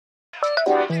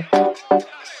Welcome,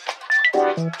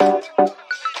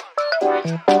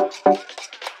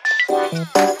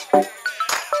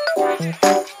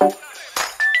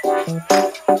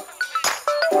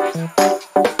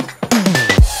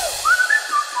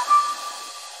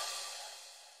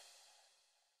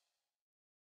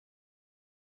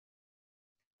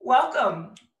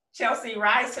 Chelcie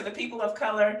Rice, to the People of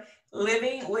Color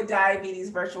Living with Diabetes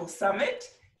Virtual Summit.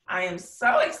 I am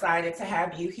so excited to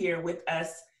have you here with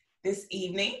us this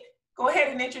evening. Go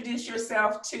ahead and introduce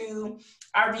yourself to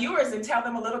our viewers and tell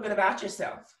them a little bit about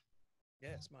yourself.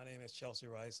 Yes, my name is Chelcie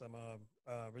Rice. I'm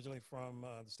originally from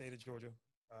the state of Georgia,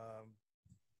 a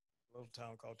little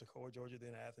town called Toccoa, Georgia,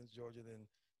 then Athens, Georgia, then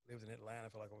lived in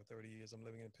Atlanta for like over 30 years. I'm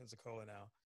living in Pensacola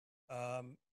now.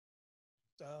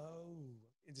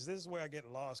 This is where I get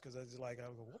lost because I was like, I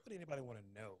go, what would anybody want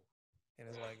to know? And it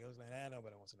was like,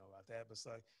 nobody wants to know about that. But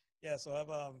so, yeah, so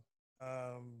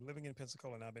I'm living in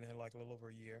Pensacola now. I've been here like a little over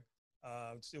a year.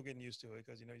 Still getting used to it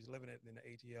because, you're living in the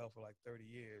ATL for like 30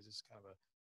 years. It's kind of a,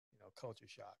 culture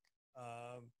shock.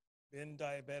 Been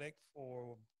diabetic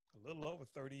for a little over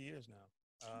 30 years now.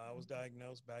 I was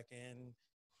diagnosed back in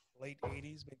late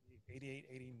 80s, maybe 88,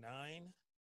 89.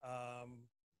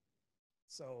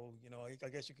 So, I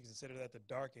guess you could consider that the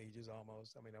dark ages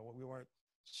almost. I mean, we weren't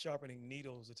sharpening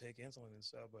needles to take insulin and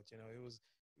stuff, but, it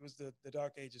was the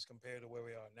dark ages compared to where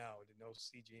we are now. No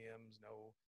CGMs,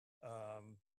 no,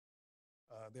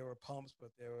 there were pumps,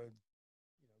 but there were,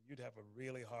 you'd have a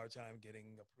really hard time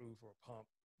getting approved for a pump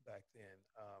back then.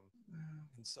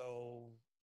 And so,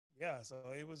 yeah, so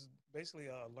it was basically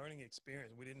a learning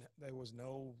experience. There was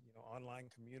no, online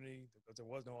community because there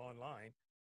was no online.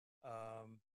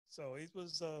 So it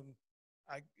was,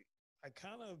 I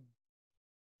kind of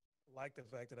like the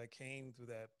fact that I came through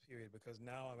that period because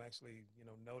now I'm actually,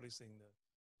 noticing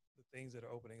the things that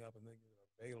are opening up and things that are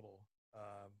available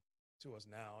to us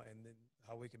now, and then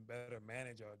how we can better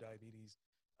manage our diabetes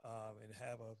and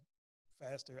have a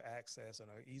faster access and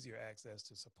an easier access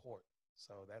to support.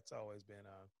 So that's always been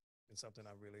something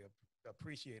I really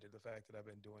appreciated, the fact that I've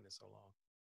been doing it so long.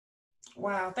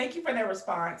 Wow, thank you for that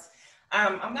response.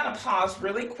 I'm going to pause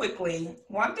really quickly.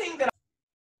 One thing that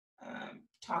I'm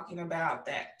talking about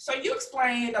that, so you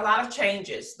explained a lot of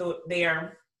changes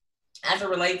there as it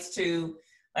relates to,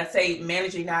 let's say,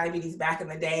 managing diabetes back in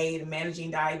the day and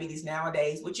managing diabetes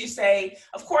nowadays. Would you say,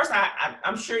 of course,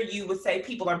 I'm sure you would say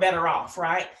people are better off,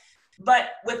 right?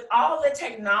 But with all the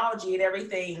technology and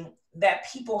everything that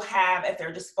people have at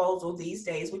their disposal these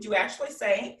days, would you actually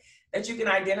say that you can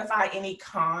identify any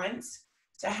cons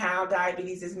to how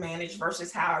diabetes is managed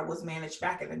versus how it was managed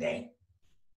back in the day?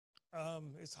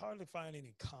 It's hard to find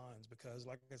any cons because,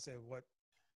 like I said, what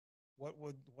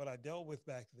I dealt with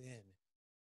back then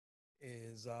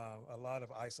is a lot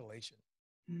of isolation.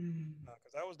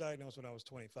 Because I was diagnosed when I was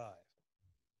 25,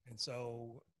 and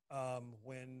so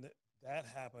when that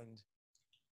happened,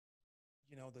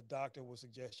 the doctor would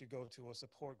suggest you go to a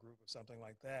support group or something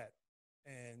like that.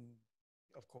 And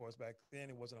of course, back then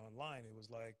it wasn't online. It was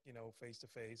like, face to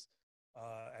face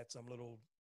at some little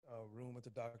room at the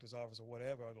doctor's office or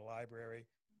whatever, or the library.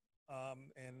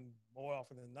 And more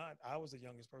often than not, I was the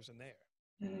youngest person there.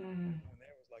 Everyone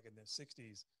there was like in their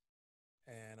 60s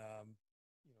and,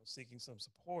 seeking some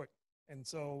support. And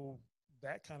so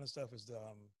that kind of stuff is,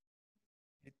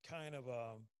 it kind of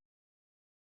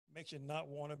makes you not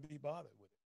want to be bothered with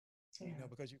it,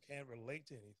 because you can't relate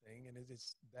to anything. And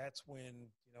that's when,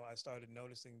 I started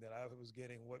noticing that I was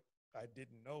getting what I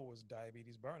didn't know was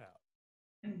diabetes burnout.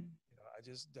 I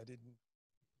didn't,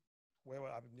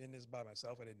 I've been in this by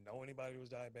myself. I didn't know anybody who was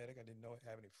diabetic. I didn't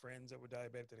have any friends that were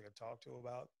diabetic that I could talk to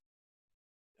about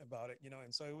it,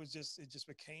 and so it just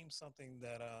became something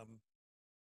that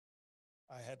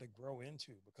I had to grow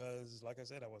into because, like I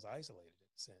said, I was isolated in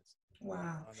a sense.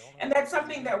 Wow. And that's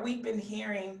something that we've been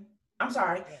hearing. I'm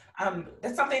sorry.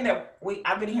 That's something that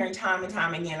I've been hearing time and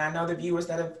time again. I know the viewers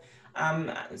that have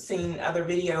seen other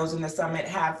videos in the summit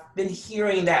have been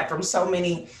hearing that from so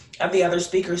many of the other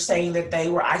speakers, saying that they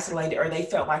were isolated or they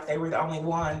felt like they were the only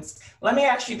ones. Let me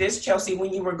ask you this, Chelsie,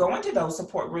 when you were going to those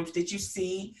support groups, did you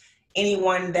see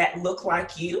anyone that looked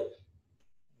like you?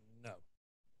 No.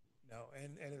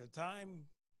 And at the time,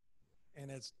 and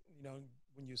it's,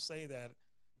 when you say that,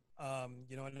 I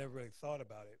never really thought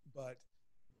about it, but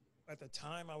at the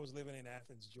time I was living in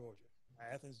Athens, Georgia.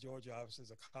 Athens, Georgia, obviously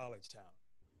is a college town.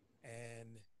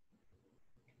 And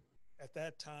at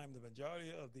that time, the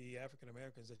majority of the African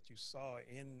Americans that you saw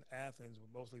in Athens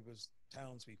mostly was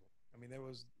townspeople. I mean, there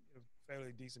was a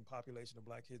fairly decent population of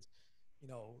Black kids,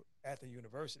 at the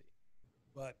university.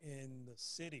 But in the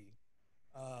city,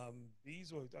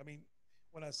 these were,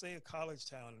 when I say a college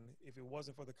town, if it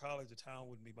wasn't for the college, the town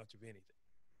wouldn't be much of anything.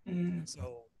 Mm. And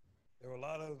so there were a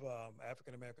lot of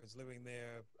African Americans living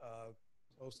there,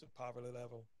 close to poverty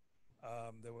level.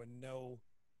 There were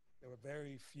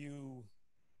very few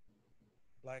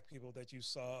Black people that you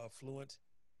saw affluent,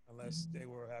 unless they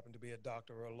happened to be a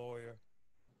doctor or a lawyer,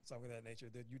 something of that nature.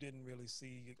 That you didn't really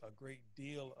see a great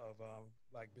deal of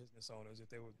Black business owners. If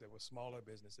there were smaller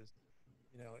businesses,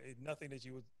 nothing that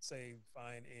you would say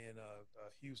find in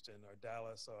Houston or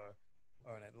Dallas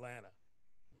or in Atlanta.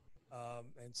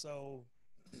 And so,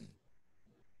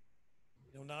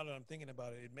 now that I'm thinking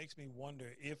about it, it makes me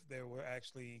wonder if there were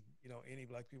actually, any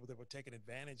Black people that were taking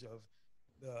advantage of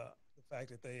the fact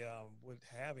that they would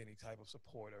have any type of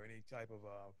support or any type of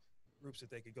groups that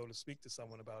they could go to speak to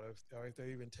someone about, or if they're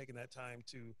even taking that time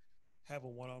to have a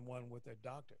one-on-one with their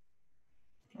doctor.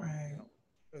 Right.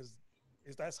 Because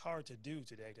that's hard to do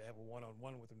today, to have a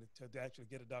one-on-one with them, to actually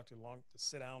get a doctor to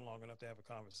sit down long enough to have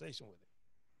a conversation with him.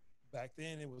 Back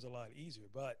then, it was a lot easier,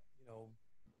 but,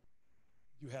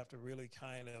 you have to really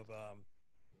kind of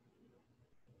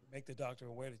make the doctor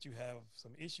aware that you have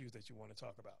some issues that you want to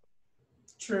talk about.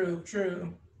 True,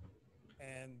 true.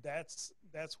 And that's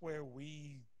where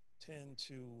we tend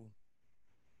to,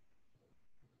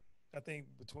 I think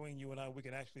between you and I, we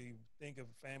can actually think of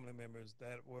family members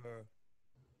that were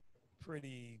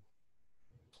pretty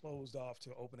closed off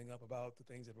to opening up about the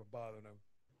things that were bothering them.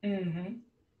 Mm-hmm.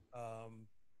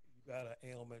 You got an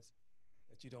ailment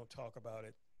that you don't talk about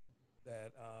it,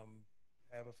 that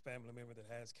have a family member that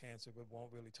has cancer but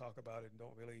won't really talk about it, and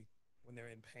don't really, when they're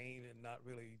in pain, and not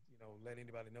really, let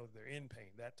anybody know that they're in pain,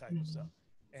 that type of stuff.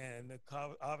 And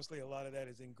obviously a lot of that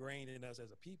is ingrained in us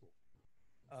as a people,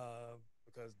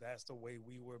 because that's the way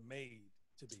we were made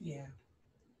to be. Yeah.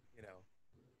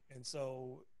 And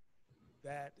so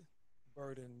that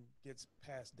burden gets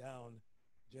passed down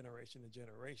generation to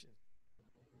generation.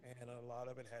 And a lot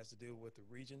of it has to do with the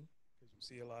region, because you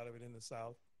see a lot of it in the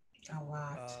South. A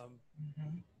lot.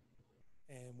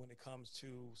 And when it comes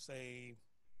to, say,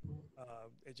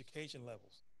 education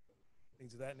levels,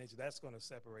 things of that nature, that's going to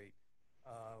separate,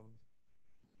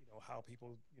 how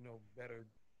people, better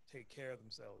take care of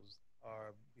themselves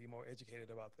or be more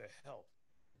educated about their health.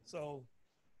 So,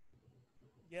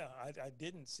 yeah, I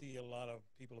didn't see a lot of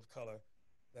people of color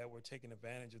that were taking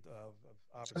advantage of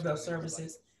opportunities of those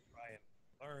services. Like try and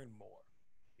learn more.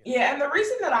 Yeah, and the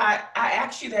reason that I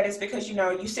asked you that is because,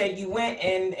 you said you went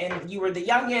and you were the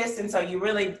youngest, and so you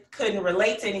really couldn't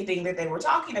relate to anything that they were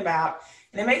talking about.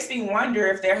 And it makes me wonder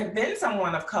if there had been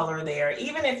someone of color there,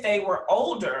 even if they were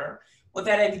older, would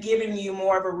that have given you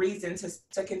more of a reason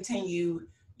to continue,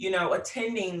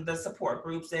 attending the support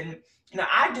groups? And,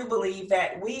 I do believe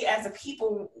that we as a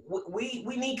people, we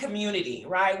need community,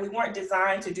 right? We weren't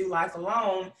designed to do life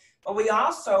alone, but we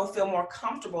also feel more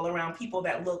comfortable around people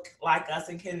that look like us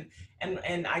and can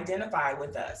and identify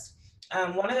with us.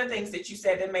 One of the things that you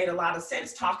said that made a lot of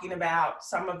sense, talking about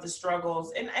some of the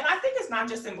struggles, and I think it's not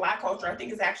just in Black culture, I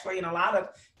think it's actually in a lot of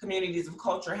communities of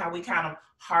culture, how we kind of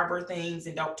harbor things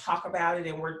and don't talk about it,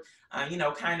 and we're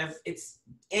kind of, it's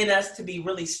in us to be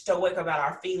really stoic about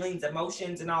our feelings,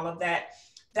 emotions, and all of that.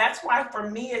 That's why for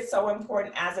me it's so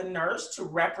important as a nurse to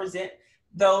represent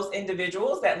those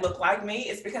individuals that look like me.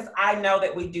 It's because I know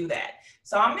that we do that.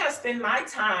 So I'm going to spend my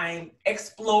time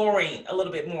exploring a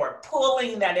little bit more,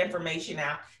 pulling that information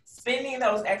out, spending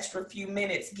those extra few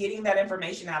minutes getting that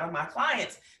information out of my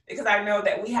clients, because I know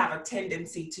that we have a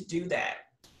tendency to do that.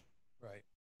 Right.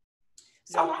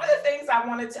 So one of the things I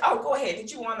wanted to, go ahead.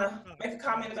 Did you want to make a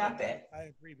comment about that? I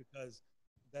agree, because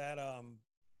that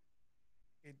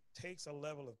it takes a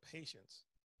level of patience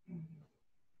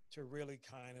to really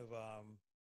kind of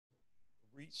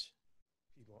reach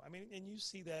people. I mean, and you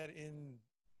see that in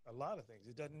a lot of things.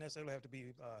 It doesn't necessarily have to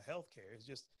be healthcare. It's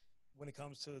just when it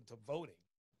comes to voting,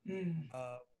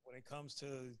 when it comes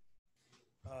to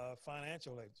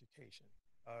financial education,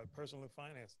 personal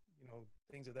finance,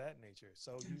 things of that nature.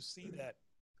 So you see that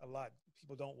a lot.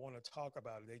 People don't want to talk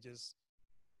about it. They just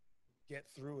get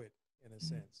through it in a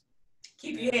sense.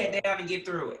 Keep your head down and get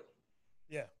through it.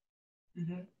 Yeah. Yeah,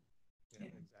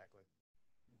 exactly.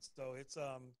 So it's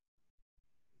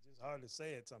just hard to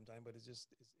say it sometimes, but it's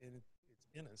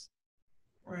in us.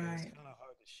 Right. It's kind of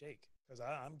hard to shake, because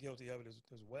I'm guilty of it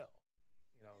as well.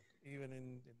 Even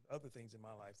in other things in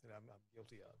my life that I'm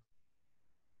guilty of.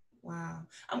 Wow.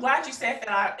 I'm glad you said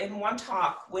that. In one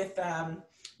talk with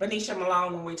Benicia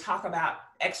Malone, when we talk about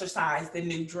exercise, the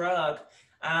new drug,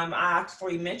 I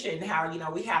actually mentioned how,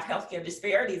 we have healthcare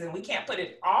disparities, and we can't put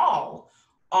it all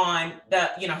on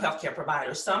the, healthcare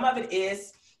providers. Some of it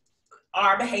is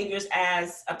our behaviors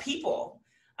as a people.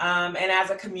 And as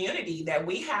a community, that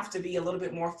we have to be a little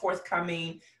bit more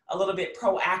forthcoming, a little bit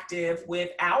proactive with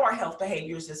our health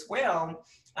behaviors as well.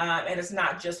 And it's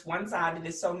not just one sided,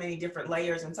 it's so many different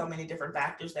layers and so many different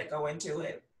factors that go into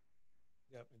it.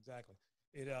 Yep, exactly.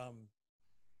 It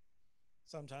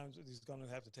sometimes it's going to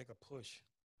have to take a push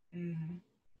Mm-hmm.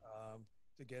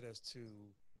 to get us to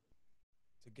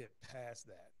get past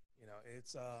that. You know,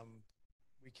 it's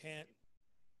we can't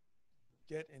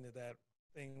get into that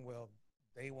thing. Well,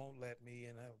 they won't let me,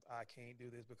 and I can't do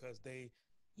this because they.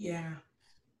 Yeah.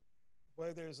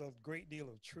 Well, there's a great deal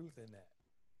of truth in that,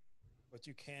 but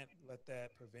you can't let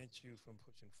that prevent you from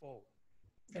pushing forward.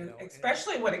 You know, and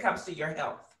Especially when it comes to your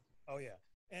health. oh yeah,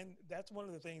 and that's one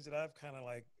of the things that I've kind of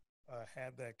like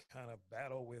had that kind of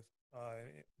battle with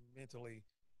mentally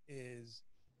is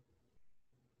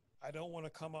I don't want to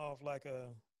come off like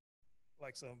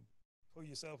some pull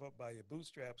yourself up by your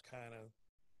bootstraps kind of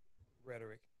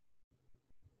rhetoric,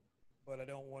 but I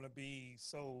don't want to be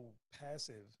so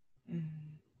passive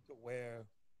Mm-hmm. to where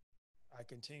I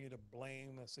continue to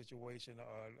blame a situation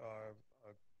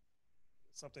or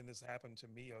something that's happened to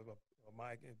me or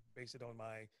my base it on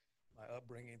my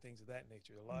upbringing, things of that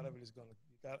nature. A lot of it is going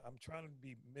to. I'm trying to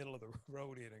be middle of the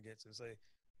road here and get to say,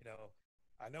 you know,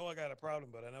 I know I got a problem,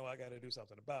 but I know I got to do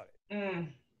something about it.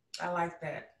 I like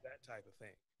that. That type of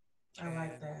thing, I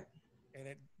like and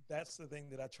that. that's the thing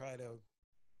that I try to.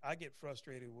 I get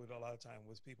frustrated with a lot of time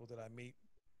with people that I meet,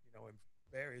 you know, in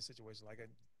various situations, like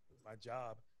my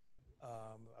job.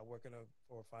 I work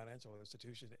for a financial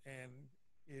institution, and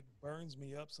it burns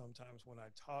me up sometimes when I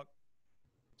talk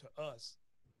to us,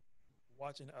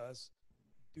 watching us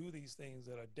do these things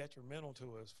that are detrimental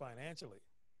to us financially.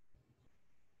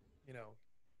 You know,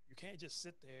 you can't just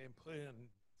sit there and put in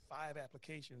 5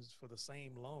 applications for the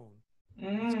same loan,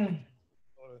 Mm. expecting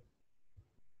or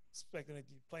expecting it,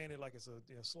 playing it like it's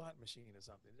a slot machine or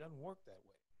something. It doesn't work that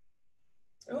way.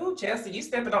 You Oh, know, Chelsie, you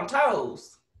stepping on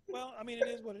toes. well, I mean, it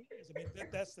is what it is. I mean,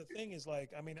 that's the thing is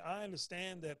like, I mean, I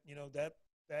understand that, you know,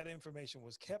 that information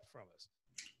was kept from us.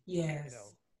 You know,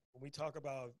 Yes. when we talk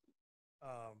about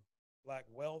um, black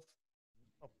wealth,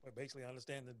 basically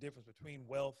understand the difference between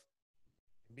wealth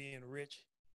and being rich,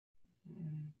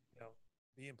 Mm. you know,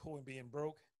 being poor and being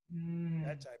broke, that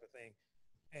Mm. type of thing.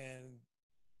 And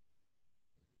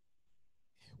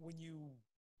when you,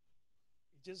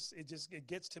 it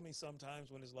gets to me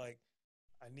sometimes when it's like,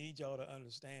 I need y'all to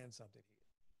understand something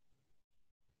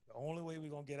here. The only way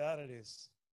we're going to get out of this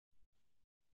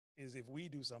is if we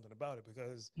do something about it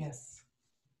because Yes.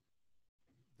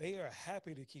 they are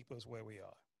happy to keep us where we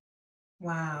are.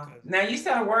 Wow. Because, Now you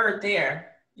said a word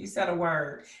there. You said a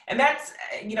word. And that's,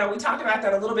 we talked about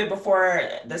that a little bit before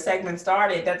the segment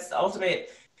started. That's the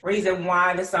ultimate reason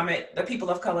why the summit, the People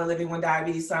of Color Living with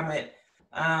Diabetes Summit,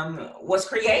 was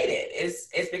created. Is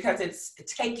because it's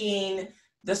taking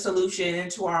the solution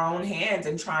into our own hands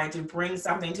and trying to bring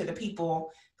something to the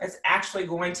people that's actually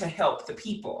going to help the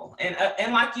people.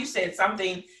 And like you said,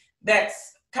 something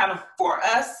that's kind of for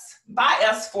us, by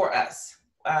us, for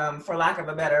lack of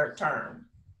a better term.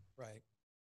 right.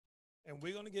 And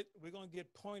we're gonna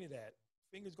get pointed at.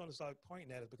 Fingers gonna start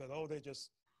pointing at us because they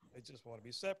just want to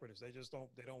be separatists.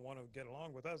 They don't want to get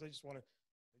along with us. They just want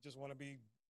to be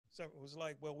separate. It was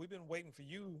like, well, we've been waiting for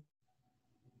you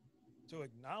to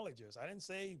acknowledge us. I didn't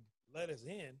say let us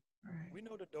in. Right. We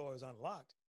know the door is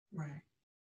unlocked, Right.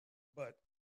 but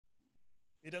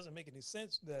it doesn't make any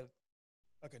sense that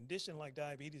a condition like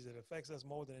diabetes that affects us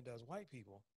more than it does white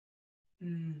people,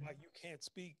 Mm. like you can't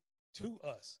speak to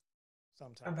us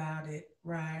sometimes. About it.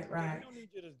 Right. Yeah, we Right. don't need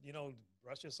you to,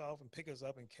 brush us off and pick us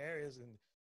up and carry us and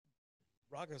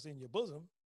rock us in your bosom.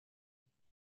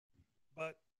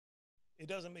 But it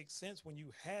doesn't make sense when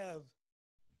you have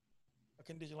a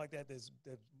condition like that that's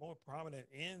more prominent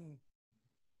in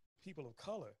people of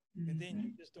color, and then you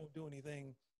Mm-hmm. just don't do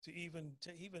anything to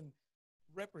even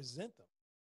represent them.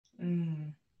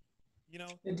 Mm. You know,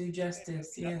 To do I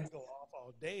justice. mean, I Yes. can go off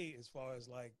all day as far as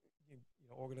like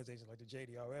organizations like the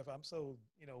JDRF. I'm so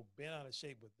bent out of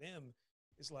shape with them.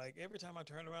 It's like every time I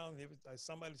turn around, there was like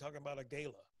somebody talking about a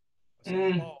gala or some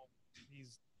Mm. ball,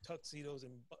 these tuxedos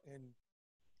and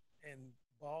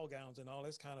ball gowns and all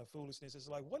this kind of foolishness. It's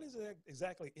like, what is it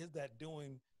exactly is that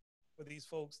doing for these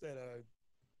folks that are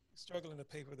struggling to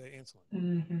pay for their insulin?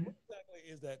 Mm-hmm. What exactly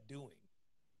is that doing?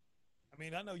 I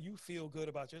mean, I know you feel good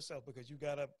about yourself because you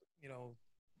got up,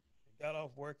 got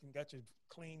off work and got your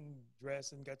clean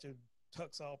dress and got your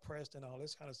tux all pressed and all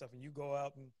this kind of stuff, and you go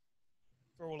out and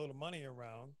throw a little money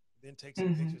around, then take some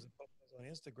Mm-hmm. pictures and post on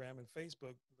Instagram and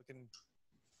Facebook looking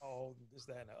all this,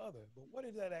 that, and the other. But what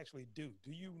does that actually do?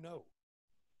 Do you know?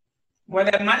 where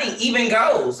that money even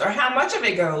goes, or how much of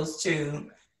it goes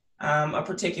to a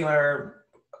particular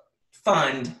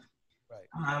fund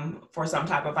Right. for some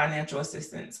type of financial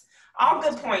assistance. And All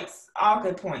that's good points. All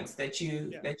good points that you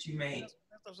yeah. And made.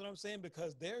 that's what I'm saying,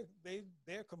 because they're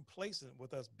complacent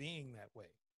with us being that way,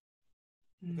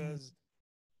 Mm. because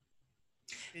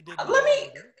it didn't Let bother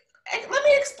me them. let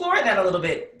me explore that a little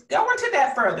bit. Go into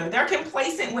that further. They're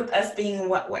complacent with us being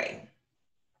what way?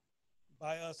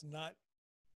 By us not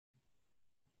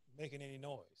making any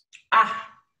noise. Ah,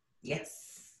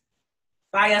 yes.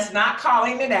 By us not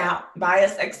calling it out, by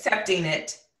us accepting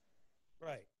it.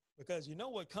 Right. Because you know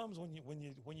what comes when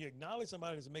you acknowledge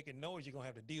somebody that's making noise, you're gonna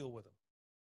have to deal with them.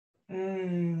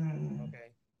 Mm.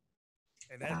 Okay.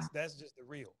 And Wow. that's just the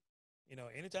real.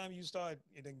 Anytime you start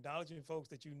acknowledging folks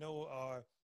that you know are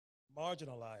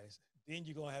marginalized, then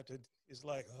you're gonna have to. It's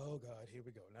like, oh God, here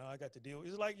we go. Now I got to deal.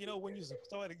 It's like when you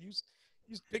start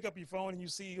you pick up your phone and you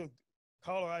see a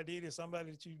caller ID to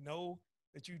somebody that you know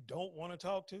that you don't want to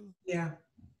talk to, Yeah.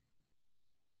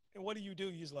 and what do? You're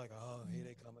just like, oh, here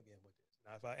they come again with this.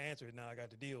 Now if I answer it, now I got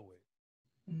to deal with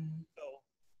it. Mm. So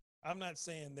I'm not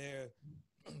saying they're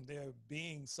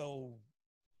being so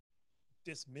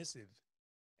dismissive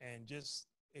and just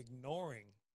ignoring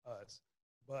us,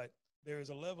 but there is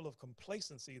a level of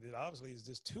complacency that obviously is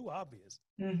just too obvious.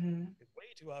 Mm-hmm. It's way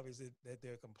too obvious that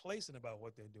they're complacent about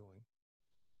what they're doing.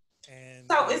 And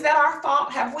So is that our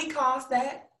fault? Have we caused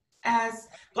that as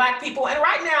Black people? And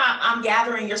right now, I'm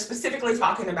gathering you're specifically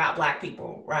talking about Black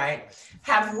people, right? right,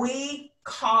 Have we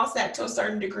caused that to a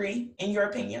certain degree, in your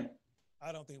opinion?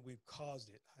 I don't think we've caused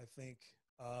it. I think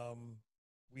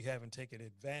we haven't taken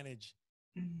advantage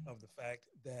Mm. of the fact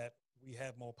that we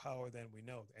have more power than we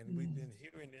know. And we've Mm. been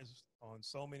hearing this on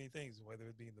so many things, whether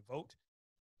it be the vote,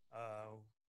 uh,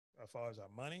 as far as our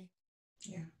money.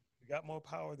 Yeah. We got more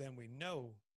power than we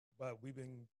know, but we've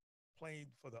been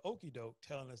playing for the okie doke,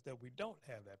 telling us that we don't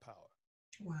have that power.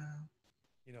 Wow.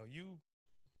 You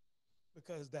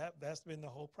because that's been the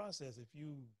whole process. If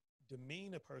you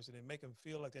demean a person and make them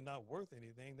feel like they're not worth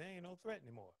anything, they ain't no threat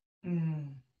anymore.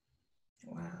 Mm.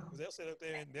 Wow. Because they'll sit up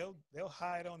there and they'll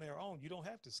hide on their own. You don't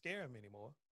have to scare them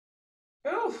anymore.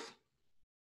 Oof.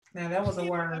 Now that was a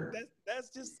word. That's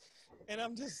just, and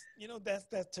I'm just,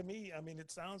 that's to me. I mean,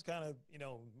 it sounds kind of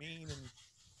mean,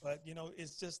 but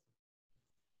it's just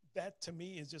that to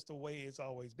me is just the way it's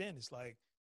always been. It's like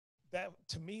that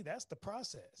to me. That's the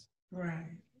process.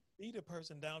 Right. Beat a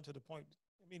person down to the point.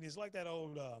 I mean, it's like that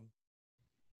old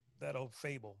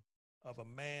fable of a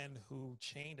man who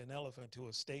chained an elephant to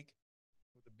a stake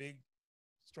with a big,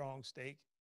 strong stake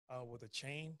with a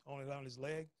chain on it on his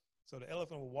leg. So the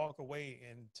elephant would walk away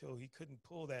until he couldn't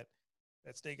pull that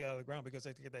stake out of the ground because they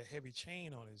had to get that heavy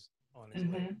chain on his leg.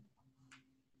 Mm-hmm.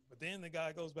 But then the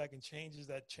guy goes back and changes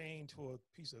that chain to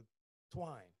a piece of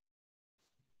twine.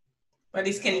 But And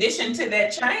he's now, conditioned to that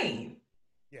chain.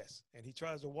 yes, and he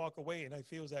tries to walk away and he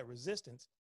feels that resistance,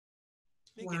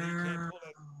 thinking he can't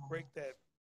Wow. break that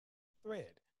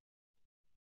thread.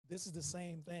 This is the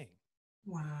same thing.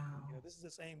 Wow. This is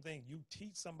the same thing. You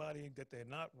teach somebody that they're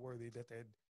not worthy, that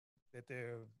they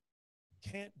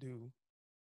can't do.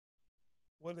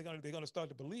 What are they going to? They're going to start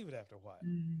to believe it after a while.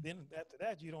 Mm. Then after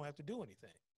that, you don't have to do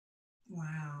anything.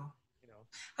 Wow. You know,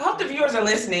 I hope to the me, viewers are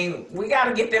listening. We got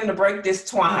to get them to break this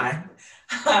twine.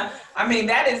 yeah, I mean,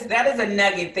 that is a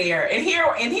nugget there. And here,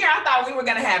 I thought we were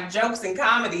going to have jokes and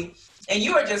comedy, and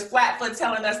you are just flat foot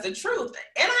telling us the truth.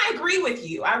 And I agree with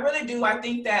you. I really do. I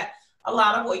think that a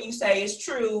lot of what you say is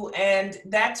true, and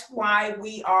that's why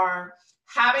we are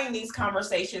having these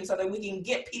conversations so that we can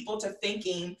get people to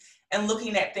thinking and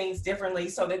looking at things differently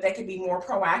so that they can be more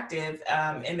proactive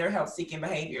right. in their health seeking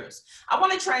behaviors. I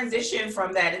want to transition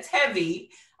from that. It's heavy,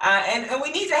 and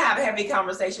we need to have heavy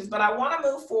conversations, but I want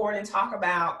to move forward and talk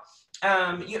about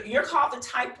you're called the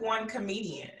type 1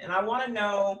 comedian. And I want to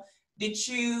know, did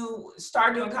you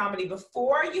start doing comedy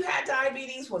before you had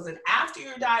diabetes? Was it after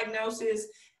your diagnosis?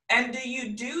 And do you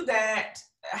do that?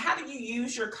 How do you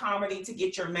use your comedy to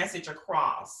get your message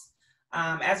across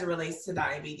as it relates to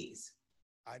diabetes?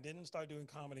 I didn't start doing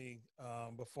comedy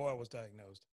before I was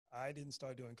diagnosed. I didn't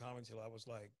start doing comedy until I was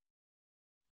I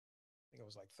think I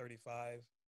was like 35.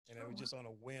 And it was just on a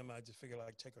whim. I just figured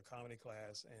I'd take a comedy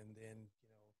class. And then,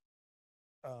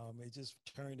 it just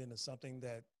turned into something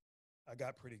that I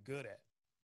got pretty good at.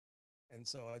 And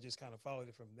so I just kind of followed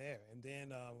it from there. And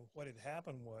then what had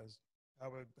happened was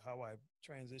how I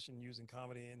transitioned using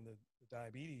comedy in the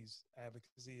diabetes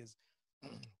advocacy is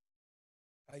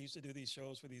I used to do these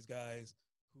shows for these guys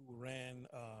who ran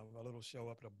a little show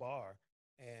up at a bar,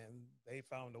 and they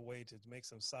found a way to make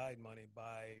some side money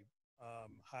by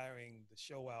hiring the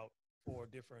show out for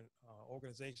different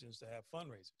organizations to have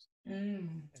fundraisers.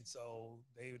 And so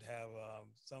they would have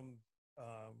some,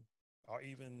 or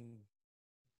even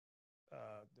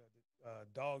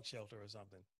dog shelter or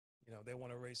something. You know, they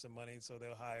want to raise some money, so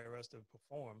they'll hire us to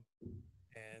perform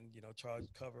and, you know, charge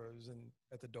covers and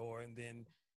at the door, and then,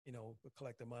 you know,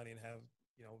 collect the money and have,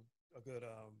 you know, a good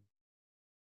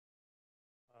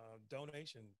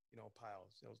donation, you know,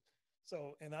 piles.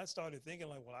 So, and I started thinking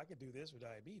like, well, I could do this with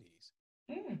diabetes.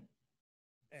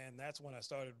 And that's when I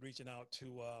started reaching out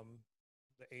to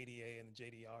the ADA and the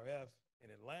JDRF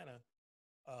in Atlanta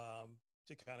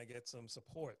to kind of get some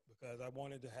support, because I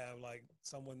wanted to have like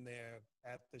someone there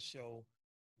at the show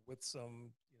with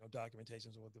some, you know,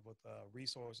 documentations with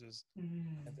resources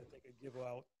and that they could give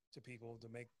out to people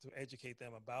to educate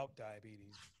them about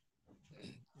diabetes.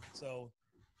 So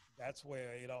that's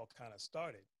where it all kind of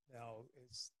started. Now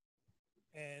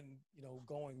and you know,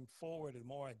 going forward, the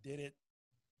more I did it,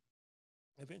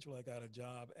 eventually I got a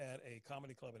job at a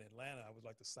comedy club in Atlanta. I was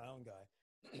like the sound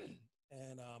guy.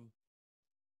 And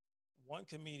one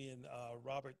comedian,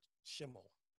 Robert Schimmel,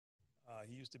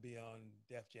 he used to be on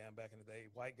Def Jam back in the day,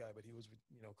 white guy, but he was,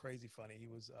 you know, crazy funny. He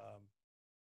was,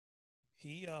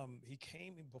 he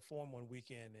came and performed one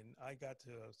weekend, and I got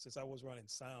to, since I was running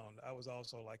sound, I was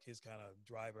also like his kind of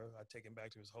driver. I'd take him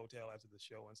back to his hotel after the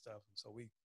show and stuff. And so we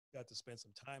got to spend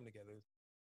some time together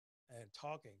and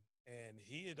talking. And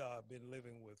he had been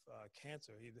living with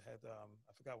cancer. He had,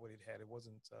 I forgot what he'd had. It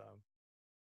wasn't,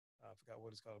 I forgot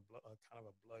what it's called, kind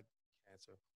of a blood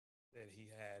cancer that he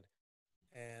had.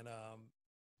 And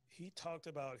he talked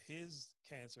about his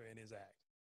cancer in his act.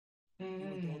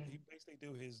 He basically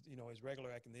do his, you know, his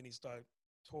regular act, and then he start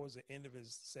towards the end of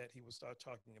his set, he would start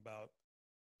talking about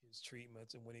his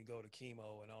treatments and when he go to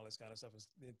chemo and all this kind of stuff.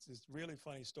 It's just really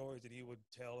funny stories that he would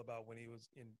tell about when he was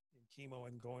in chemo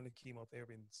and going to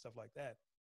chemotherapy and stuff like that.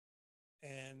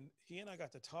 And he and I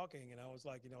got to talking, and I was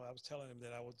like, you know, I was telling him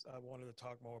that I wanted to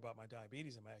talk more about my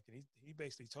diabetes in my act, and he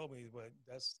basically told me, well,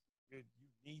 you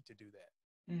need to do that.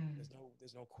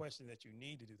 There's no question that you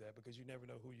need to do that, because you never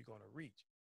know who you're going to reach.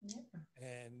 Yeah.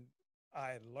 And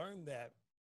I learned that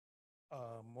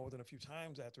more than a few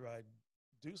times after I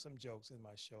do some jokes in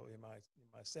my show, in my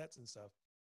sets and stuff.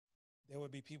 There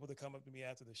would be people that come up to me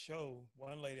after the show.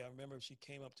 One lady, I remember, she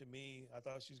came up to me. I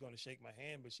thought she was going to shake my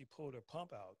hand, but she pulled her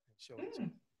pump out and showed it to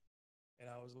me. And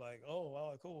I was like, oh,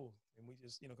 wow, cool. And we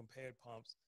just, you know, compared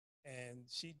pumps. And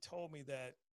she told me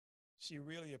that she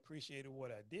really appreciated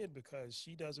what I did, because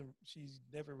she's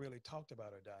never really talked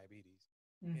about her diabetes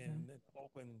in an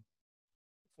open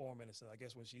forum. And I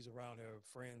guess when she's around her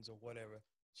friends or whatever,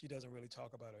 she doesn't really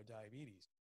talk about her diabetes.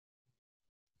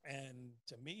 And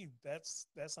to me, that's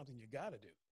something you got to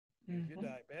do. If you're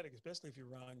diabetic, especially if you're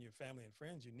around your family and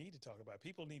friends, you need to talk about it.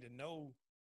 People need to know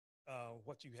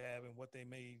what you have and what they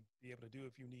may be able to do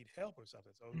if you need help or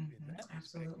something. So in that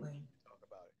respect, you need to talk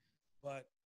about it. But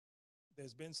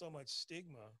there's been so much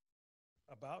stigma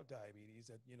about diabetes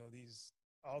that, you know,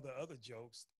 all the other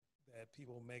jokes that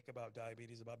people make about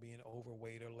diabetes, about being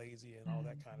overweight or lazy and all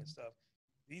that kind of stuff.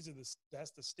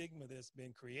 That's the stigma that's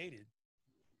been created.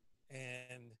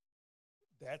 And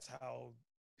that's how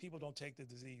people don't take the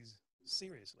disease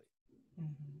seriously.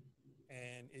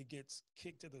 And it gets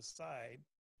kicked to the side,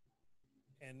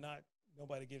 and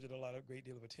nobody gives it a great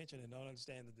deal of attention, and don't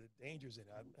understand the dangers in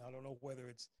it. I don't know whether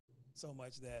it's so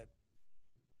much that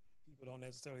people don't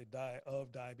necessarily die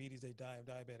of diabetes, they die of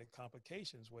diabetic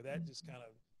complications, where that just kind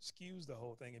of skews the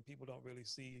whole thing, and people don't really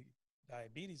see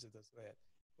diabetes as that.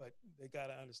 But they got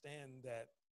to understand that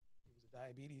it was the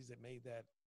diabetes that made that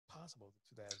possible,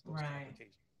 to those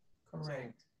complications.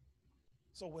 Correct.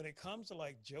 So when it comes to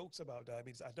like jokes about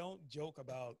diabetes, I don't joke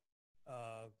about,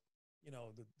 you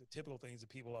know, the typical things that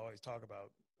people always talk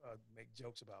about, make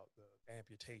jokes about the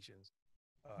amputations.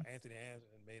 Anthony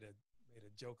Anderson made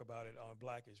a joke about it on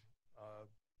Blackish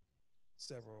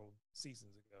several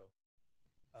seasons ago.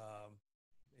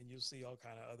 And you'll see all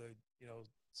kind of other, you know,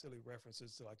 silly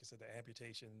references to, like I said, the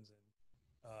amputations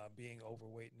and being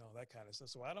overweight and all that kind of stuff.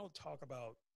 So I don't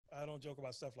joke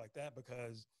about stuff like that,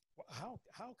 because how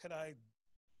could I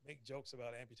make jokes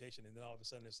about amputation and then all of a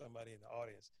sudden there's somebody in the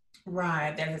audience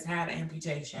that has had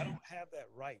amputation? I don't have that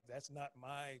right. That's not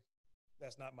my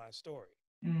story.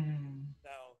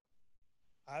 Now,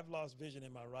 I've lost vision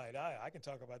in my right eye. I can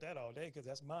talk about that all day, because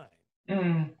that's mine.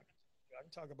 I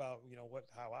can talk about, you know,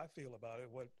 how I feel about it,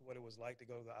 what it was like to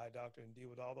go to the eye doctor and deal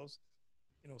with all those,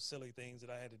 you know, silly things that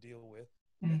I had to deal with,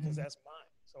 because that's mine.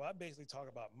 So I basically talk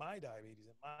about my diabetes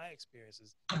and my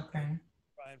experiences. And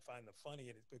try and find the funny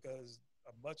in it, because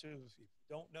if you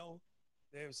don't know,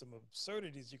 there's some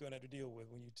absurdities you're going to have to deal with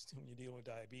when you deal with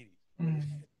diabetes.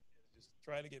 Just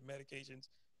trying to get medications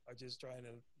or just trying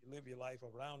to live your life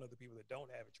around other people that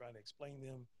don't have it, trying to explain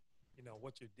them,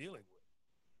 what you're dealing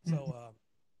with. So,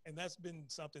 and that's been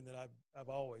something that I've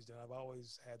always done. I've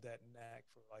always had that knack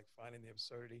for like finding the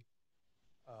absurdity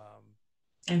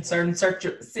in certain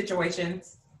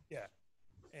situations. Yeah,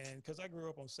 and because I grew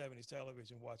up on '70s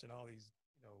television, watching all these,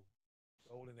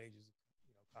 golden ages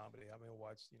of, comedy. I mean,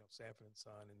 watch, Sanford and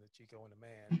Son and the Chico and the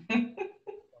Man,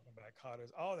 talking about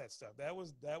Carter's, all that stuff. That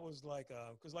was like,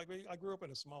 because like I grew up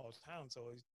in a small town,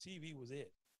 so TV was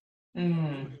it. We were the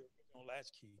original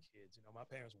latchkey kids. My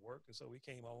parents worked, and so we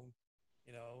came home,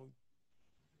 you know.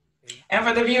 And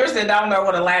for the viewers that don't know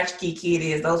what a latchkey kid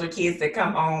is, those are kids that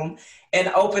come home and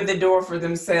open the door for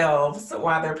themselves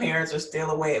while their parents are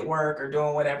still away at work or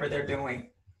doing whatever they're doing.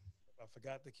 If I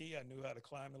forgot the key, I knew how to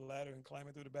climb the ladder and climb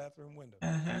it through the bathroom window.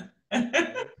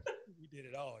 We did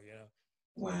it all,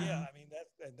 Wow. So yeah, I mean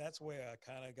that's where I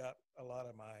kind of got a lot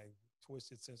of my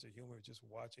twisted sense of humor, just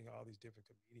watching all these different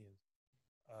comedians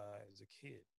as a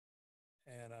kid.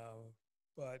 And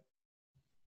but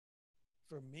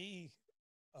for me,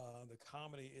 the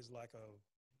comedy is like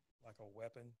a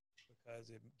weapon because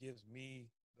it gives me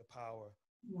the power.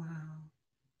 Wow.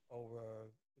 Over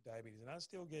the diabetes, and I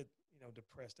still get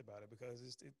depressed about it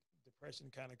because depression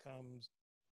kind of comes,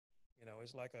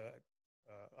 it's like a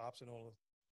optional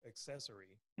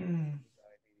accessory to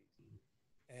diabetes.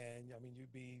 And I mean,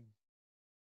 you'd be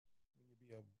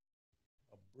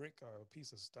a brick or a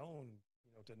piece of stone,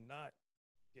 to not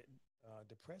get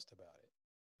depressed about it,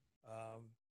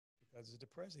 because it's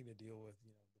depressing to deal with,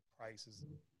 the prices of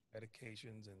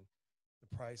medications and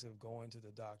the price of going to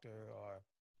the doctor or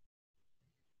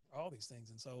all these things.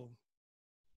 And so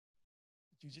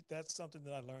that's something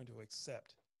that I learned to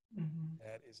accept.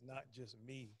 That it's not just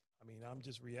me. I mean, I'm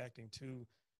just reacting to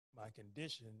my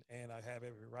condition, and I have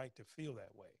every right to feel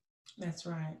that way. That's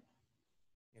right.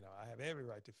 I have every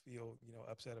right to feel,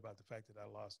 upset about the fact that I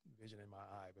lost vision in my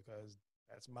eye because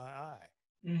that's my eye.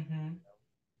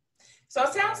 So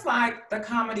it sounds like the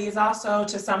comedy is also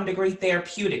to some degree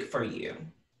therapeutic for you.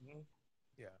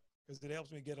 Yeah, because it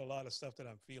helps me get a lot of stuff that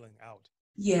I'm feeling out.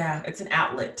 Yeah, it's an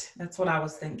outlet. That's what I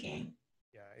was thinking.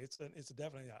 Yeah, it's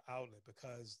definitely an outlet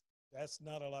because that's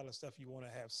not a lot of stuff you want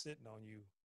to have sitting on you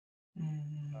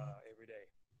every day.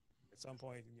 At some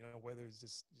point, whether it's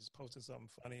just posting something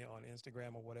funny on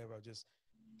Instagram or whatever, or just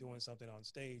doing something on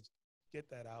stage, get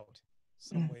that out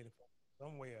some way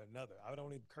or another. I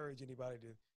don't encourage anybody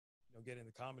to get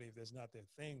into comedy if that's not their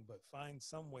thing, but find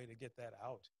some way to get that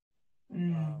out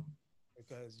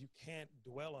because you can't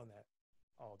dwell on that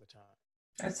all the time.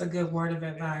 That's a good word of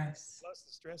advice. Plus,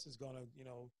 the stress is going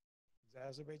to,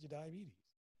 exacerbate your diabetes.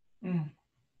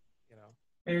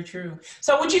 Very true.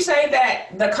 So would you say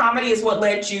that the comedy is what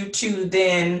led you to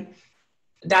then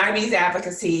diabetes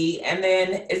advocacy? And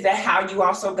then is that how you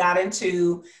also got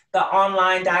into the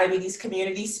online diabetes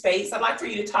community space? I'd like for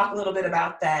you to talk a little bit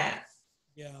about that.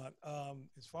 Yeah.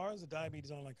 As far as the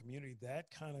diabetes online community, that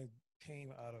kind of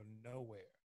came out of nowhere.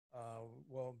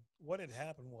 Well, what had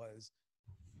happened was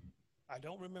I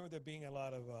don't remember there being a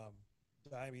lot of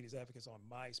diabetes advocates on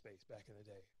MySpace back in the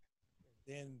day.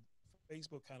 Then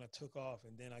Facebook kind of took off,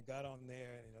 and then I got on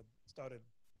there and started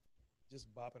just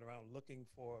bopping around looking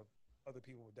for other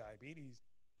people with diabetes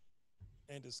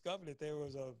and discovered that there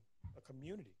was a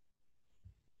community.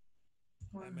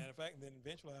 Wow. As a matter of fact, and then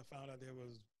eventually I found out there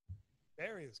was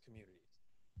various communities,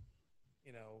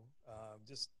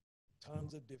 just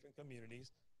tons of different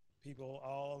communities, people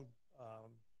all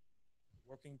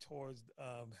working towards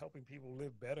helping people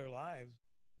live better lives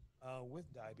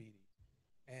with diabetes.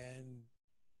 And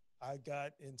I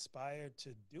got inspired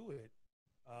to do it.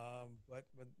 But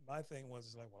my thing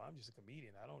was like, well, I'm just a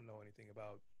comedian. I don't know anything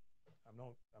about, I'm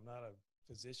not a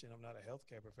physician. I'm not a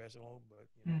healthcare professional, but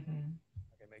I can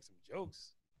make some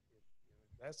jokes.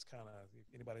 That's kind of,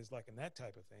 if anybody's liking that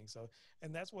type of thing. So,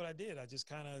 and that's what I did. I just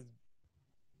kind of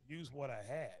used what I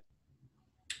had.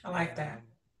 I like that.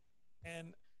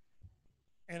 And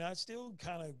I still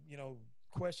kind of,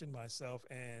 question myself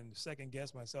and second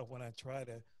guess myself when I try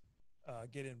to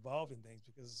get involved in things,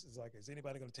 because it's like, is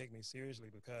anybody going to take me seriously?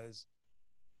 Because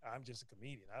I'm just a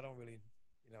comedian. I don't really,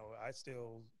 I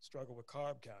still struggle with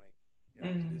carb counting,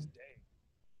 to this day.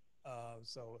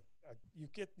 So you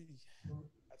get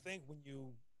I think when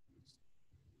you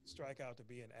strike out to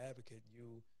be an advocate,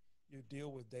 you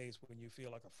deal with days when you feel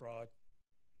like a fraud.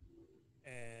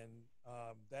 And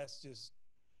that's just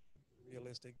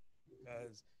realistic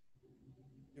because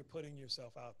you're putting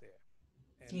yourself out there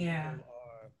and people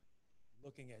are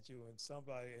looking at you, and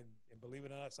somebody, and believe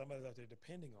it or not, somebody's out there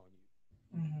depending on you.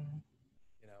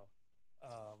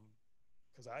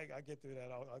 because I get through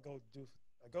that. I go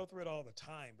through it all the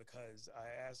time because I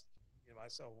ask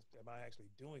myself, am I actually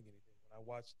doing anything? When I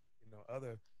watch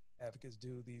other advocates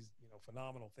do these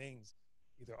phenomenal things,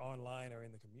 either online or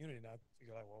in the community, and I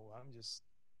figure like, well, I'm just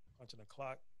punching a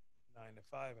clock 9 to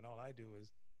 5, and all I do is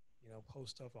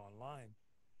post stuff online.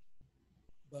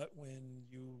 But when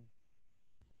you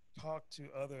talk to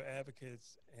other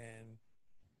advocates and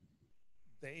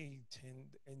they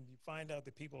tend, and you find out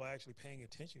that people are actually paying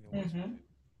attention to what you do.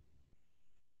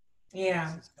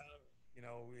 Yeah. It's kind of,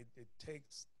 it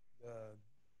takes the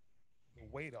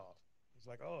weight off. It's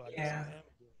like, oh, I guess I Yeah. am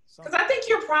doing something. Because I think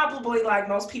you're probably, like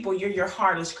most people, you're your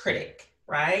hardest critic,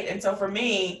 right? And so for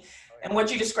me, and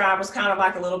what you described was kind of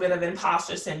like a little bit of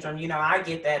imposter syndrome. I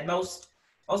get that. Most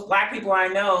Black people I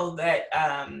know that,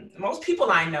 most people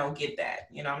I know get that.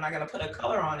 I'm not going to put a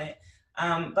color on it.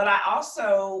 But I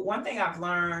also, one thing I've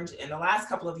learned in the last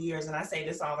couple of years, and I say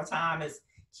this all the time, is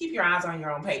keep your eyes on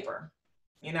your own paper.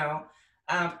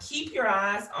 Keep your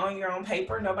eyes on your own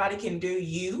paper. Nobody can do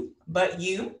you but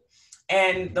you.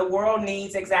 And the world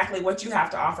needs exactly what you have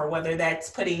to offer, whether that's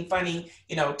putting funny,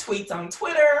 tweets on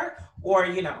Twitter or,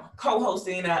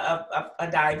 co-hosting a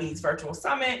diabetes virtual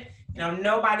summit.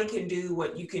 Nobody can do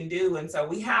what you can do. And so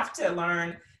we have to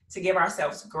learn to give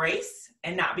ourselves grace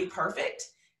and not be perfect.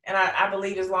 And I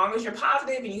believe as long as you're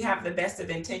positive and you have the best of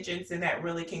intentions, and that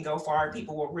really can go far,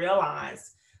 people will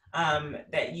realize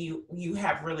that you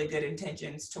have really good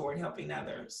intentions toward helping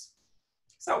others.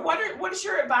 So what is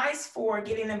your advice for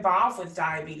getting involved with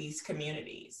diabetes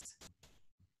communities?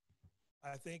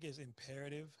 I think it's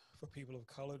imperative for people of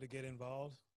color to get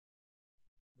involved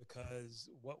because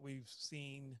what we've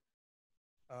seen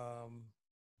the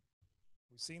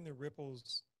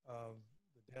ripples of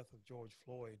the death of George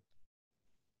Floyd.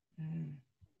 We've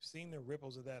seen the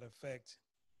ripples of that affect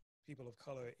people of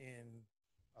color in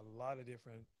a lot of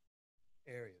different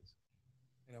areas.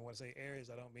 And when I say areas,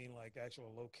 I don't mean like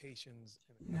actual locations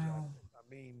in the country. I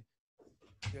mean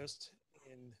just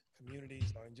in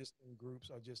communities or just in groups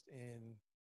or just in,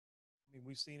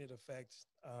 we've seen it affect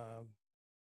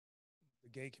the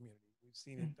gay community. We've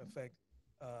seen it affect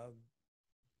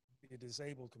the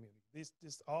disabled community.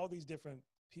 All these different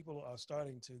people are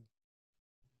starting to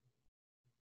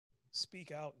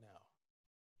speak out now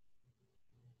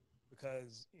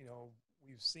because,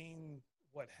 we've seen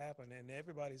what happened and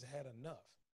everybody's had enough.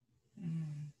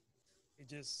 It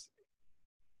just,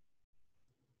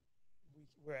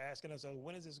 we're asking ourselves,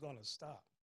 when is this going to stop?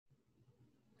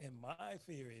 And my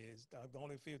fear is, the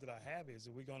only fear that I have is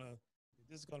that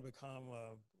this is going to become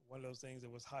one of those things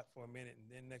that was hot for a minute and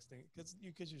then next thing,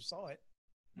 because you saw it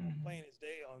playing its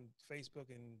day on Facebook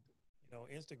and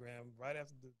Instagram right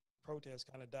after the protest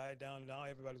kind of died down. Now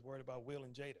everybody's worried about Will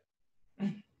and Jada.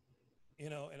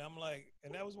 And I'm like,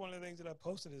 and that was one of the things that I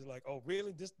posted is like, oh,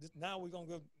 really? This now we're going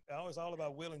to go, now it's all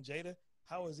about Will and Jada?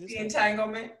 How is this? The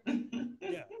entanglement.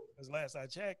 Yeah, because last I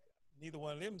checked, neither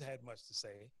one of them had much to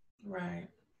say. Right.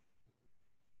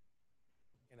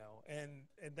 And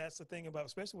that's the thing about,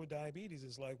 especially with diabetes,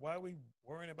 is like, why are we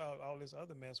worrying about all this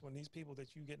other mess when these people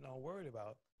that you getting all worried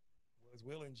about was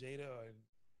Will and Jada or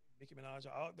Nicki Minaj,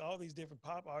 all these different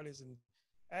pop artists and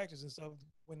actors and stuff,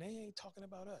 when they ain't talking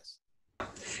about us.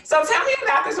 So tell me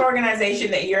about this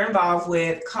organization that you're involved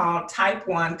with called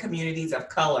T1 Communities of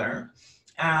Color.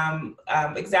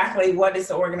 Exactly what is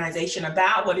the organization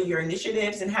about? What are your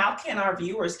initiatives, and how can our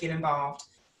viewers get involved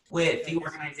with the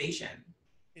organization?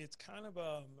 It's kind of,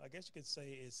 I guess you could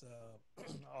say it's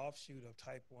an offshoot of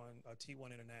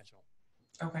T1 International.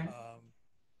 Okay.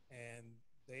 And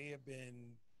they have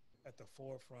been at the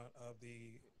forefront of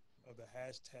the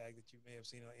hashtag that you may have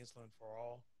seen on Insulin for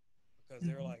All, because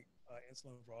they're like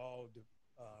Insulin for All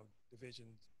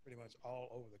divisions pretty much all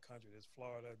over the country. There's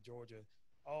Florida, Georgia,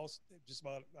 all just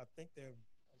about. I think there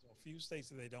are a few states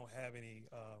that they don't have any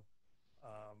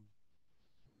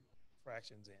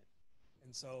fractions in,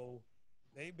 and so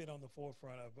they've been on the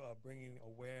forefront of bringing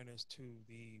awareness to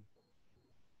the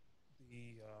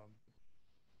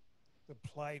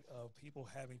plight of people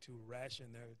having to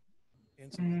ration their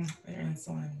insulin. Their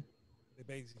insulin. They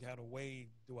basically had a way: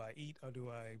 do I eat or do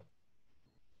I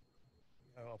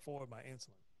afford my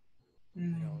insulin?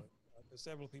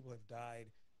 Several people have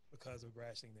died because of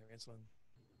rationing their insulin.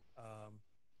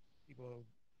 People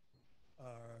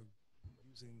are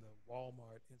using the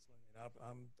Walmart insulin, and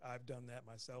I've done that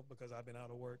myself because I've been out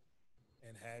of work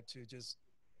and had to just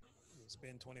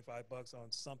spend $25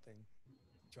 on something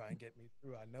to try and get me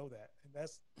through. I know that, and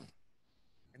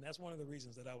that's one of the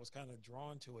reasons that I was kind of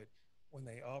drawn to it when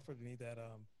they offered me that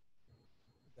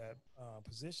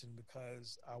position,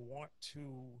 because I want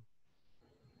to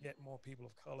get more people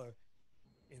of color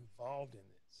involved in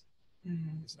this.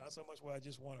 Mm-hmm. It's not so much where I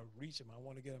just want to reach them. I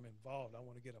want to get them involved. I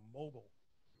want to get them mobile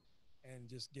and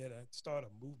just start a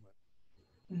movement.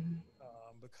 Mm-hmm.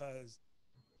 Because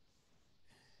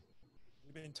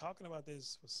we've been talking about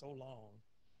this for so long,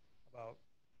 about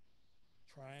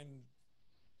trying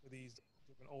for these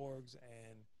different orgs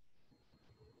and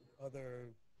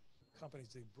other companies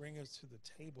to bring us to the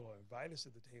table or invite us to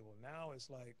the table. Now it's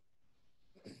like,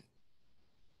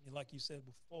 like you said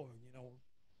before,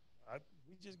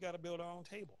 we just got to build our own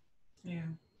table. Yeah.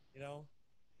 You know,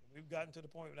 we've gotten to the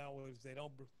point now where if they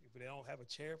don't have a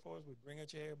chair for us, we bring a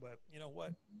chair. But you know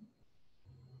what?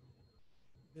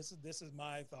 This is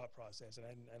my thought process,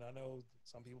 and I know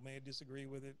some people may disagree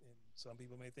with it, and some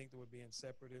people may think that we're being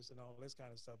separatists and all this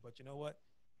kind of stuff. But you know what?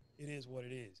 It is what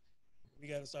it is. We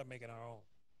got to start making our own.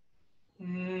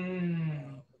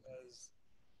 Because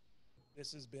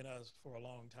this has been us for a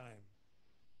long time.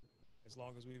 As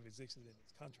long as we've existed in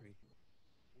this country,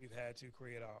 we've had to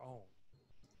create our own.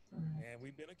 And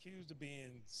we've been accused of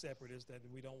being separatists, that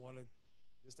we don't want to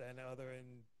this, that, and the other. And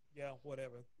yeah,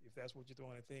 whatever. If that's what you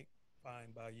want to think,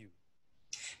 fine by you.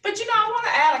 But I want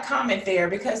to add a comment there,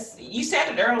 because you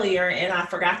said it earlier and I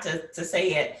forgot to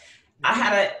say it. I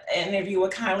had an interview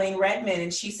with Kylie Redmond,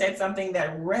 and she said something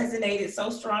that resonated so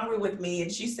strongly with me.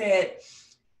 And she said,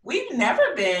 we've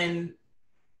never been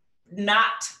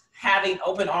not having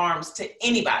open arms to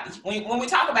anybody when we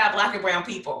talk about Black and brown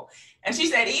people. And she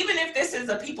said, even if this is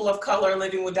a people of color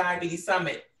living with diabetes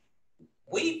summit,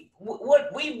 we've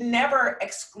never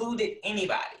excluded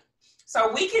anybody.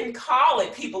 So we can call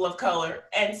it people of color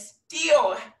and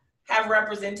still have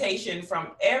representation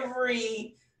from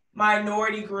every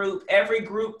minority group, every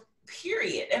group,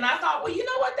 period. And I thought, well, you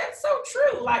know what? That's so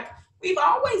true. Like, we've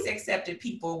always accepted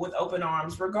people with open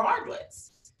arms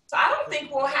regardless. So I don't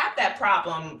think we'll have that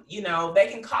problem. They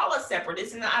can call us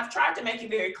separatists. And I've tried to make it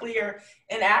very clear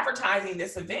in advertising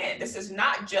this event. This is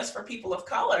not just for people of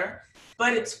color,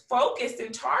 but it's focused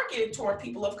and targeted toward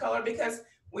people of color, because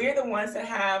we're the ones that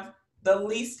have the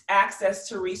least access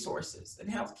to resources and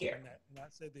healthcare. And I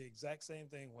said the exact same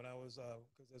thing when I was,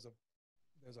 because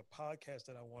there's a podcast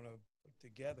that I want to put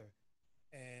together.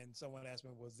 And someone asked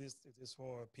me, is this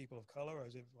for people of color, or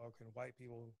can white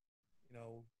people,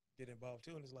 get involved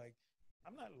too? And it's like,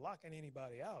 I'm not locking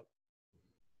anybody out.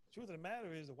 Truth of the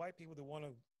matter is, the white people that want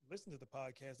to listen to the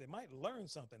podcast, they might learn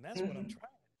something. That's what I'm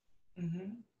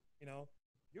trying.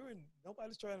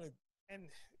 Nobody's trying to, and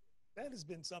that has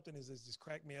been something that's just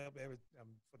cracked me up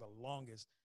for the longest,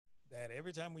 that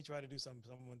every time we try to do something,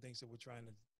 someone thinks that we're trying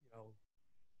to,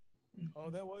 oh,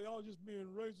 that way y'all just being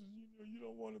racist, you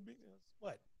don't want to be,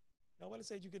 what? Nobody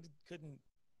said you couldn't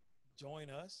join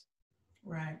us.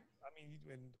 Right. I mean,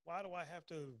 and why do I have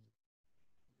to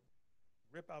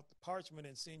rip out the parchment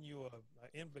and send you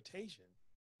an invitation?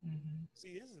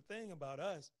 See, this is the thing about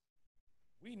us.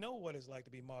 We know what it's like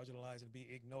to be marginalized and be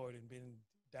ignored and been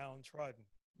downtrodden.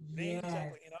 It ain't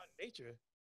exactly in our nature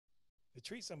to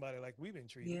treat somebody like we've been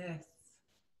treated. Yes.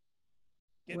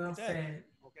 Well said.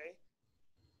 Okay.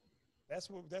 That's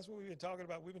what we've been talking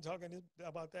about. We've been talking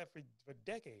about that for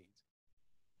decades.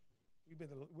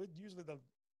 We're usually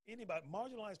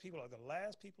marginalized people are the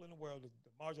last people in the world to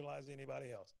marginalize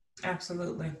anybody else.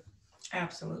 Absolutely.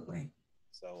 Absolutely.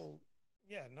 So,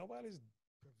 yeah, nobody's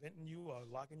preventing you or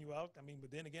locking you out. I mean,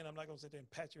 but then again, I'm not going to sit there and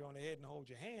pat you on the head and hold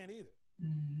your hand either.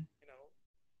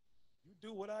 You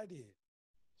do what I did.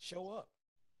 Show up.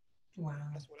 Wow.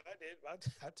 That's what I did.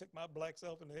 I took my Black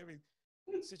self into every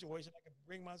situation I could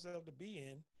bring myself to be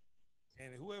in.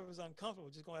 And whoever's uncomfortable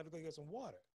is just going to have to go get some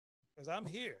water. Because I'm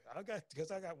here.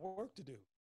 Because I got work to do.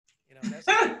 That's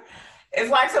it's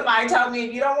like somebody told me,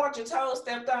 if you don't want your toes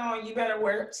stepped on, you better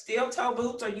wear steel toe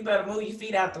boots, or you better move your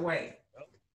feet out the way. Well,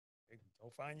 go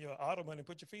find your ottoman and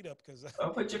put your feet up, because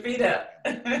put your feet up.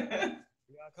 Here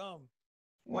I come.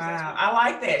 Wow, I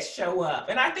like that, show up.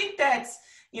 And I think that's,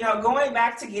 going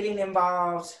back to getting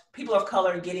involved, people of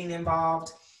color getting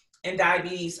involved in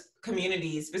diabetes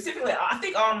communities, specifically, I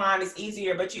think online is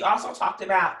easier, but you also talked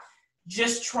about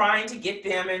just trying to get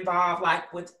them involved,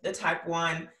 like with the type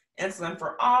 1 insulin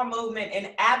for all movement,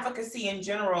 and advocacy in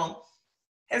general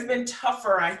has been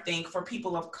tougher, I think, for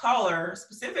people of color,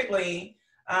 specifically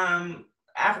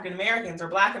African Americans or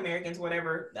Black Americans,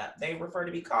 whatever that they refer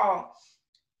to be called,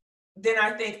 than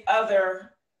I think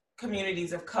other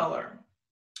communities of color.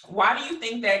 Why do you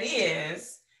think that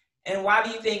is? And why do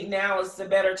you think now is the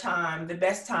better time, the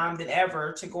best time than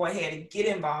ever, to go ahead and get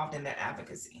involved in that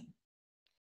advocacy?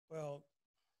 Well,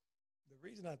 the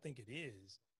reason I think it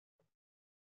is,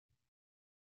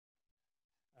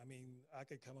 I mean, I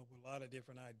could come up with a lot of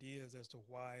different ideas as to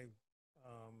why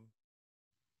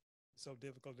so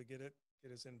difficult to get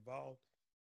us involved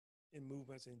in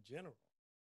movements in general,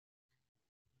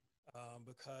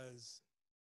 because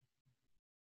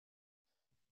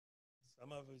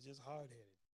some of it is just hard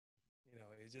headed. You know,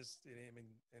 I mean,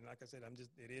 and like I said,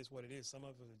 it is what it is. Some of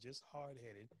us are just hard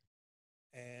headed,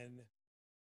 and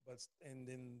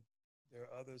then there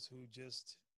are others who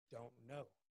just don't know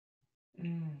and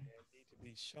need to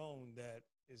be shown that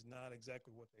it's not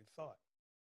exactly what they thought.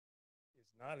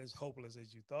 It's not as hopeless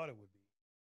as you thought it would be.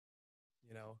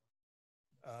 You know,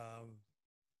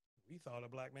 we thought a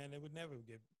black man that would never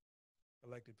get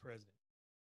elected president.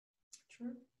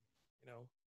 True. You know,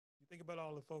 you think about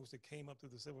all the folks that came up through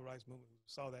the civil rights movement who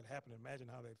saw that happen. Imagine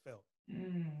how they felt.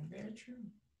 Very true.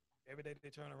 Every day they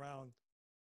turn around,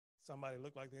 somebody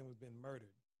looked like they was been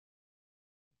murdered.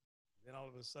 Then all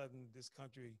of a sudden, this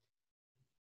country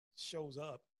shows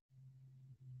up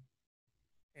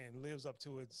and lives up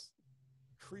to its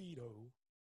credo.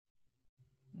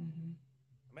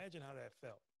 Imagine how that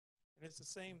felt. And it's the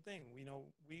same thing. You know,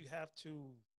 it's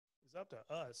up to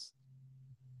us,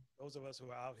 those of us who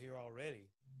are out here already,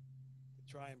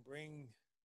 to try and bring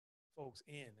folks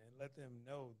in and let them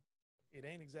know it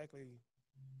ain't exactly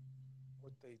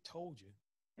what they told you.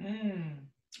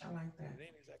 I like that. It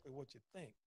ain't exactly what you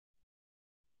think.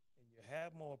 And you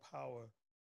have more power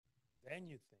than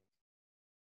you think.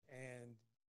 And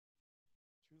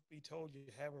truth be told, you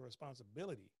have a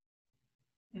responsibility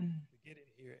to get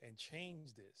in here and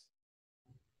change this,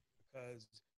 because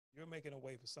you're making a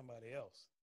way for somebody else.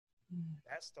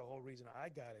 That's the whole reason I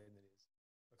got into this,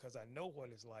 because I know what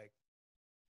it's like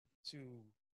to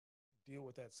deal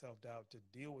with that self-doubt, to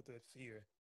deal with that fear,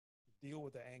 to deal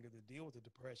with the anger, to deal with the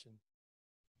depression.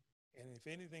 And if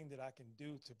anything that I can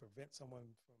do to prevent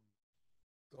someone from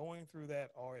going through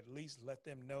that, or at least let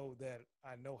them know that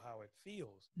I know how it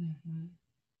feels,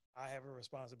 I have a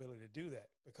responsibility to do that.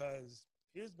 Because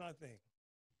here's my thing.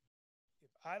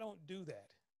 If I don't do that,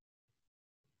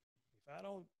 if I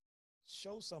don't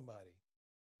show somebody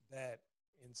that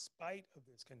in spite of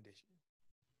this condition,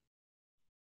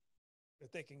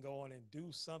 that they can go on and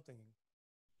do something,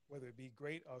 whether it be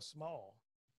great or small,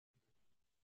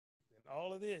 then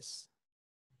all of this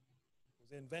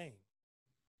was in vain.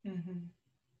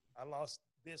 I lost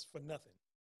this for nothing.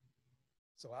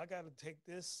 So I got to take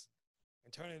this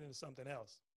and turn it into something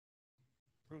else.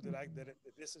 Prove that that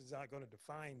this is not going to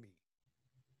define me,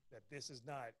 that this is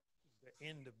not the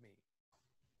end of me.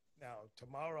 Now,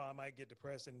 tomorrow I might get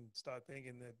depressed and start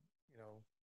thinking that, you know,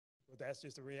 well, that's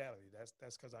just the reality.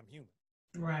 That's because I'm human.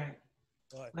 Right.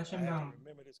 But I have to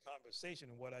remember this conversation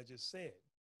and what I just said.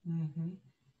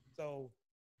 So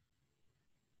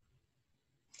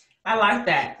I like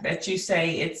that you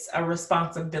say it's a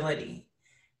responsibility.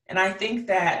 And I think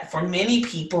that for many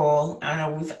people, I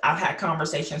know I've had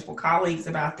conversations with colleagues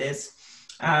about this.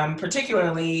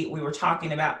 Particularly, we were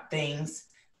talking about things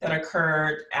that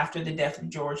occurred after the death of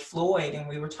George Floyd, and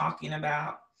we were talking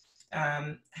about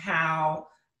how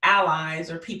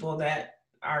allies or people that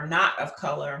are not of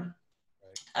color,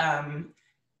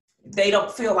 they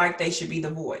don't feel like they should be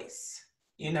the voice.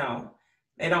 You know,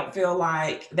 they don't feel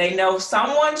like, they know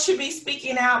someone should be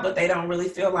speaking out, but they don't really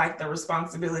feel like the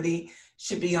responsibility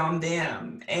should be on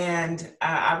them. And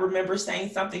I remember saying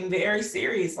something very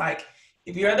serious, like,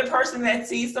 if you're the person that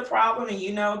sees the problem and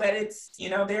you know that it's, you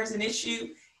know, there's an issue,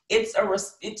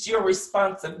 it's your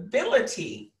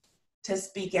responsibility to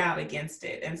speak out against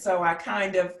it. And so I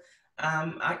kind of,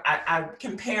 I'm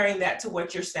comparing that to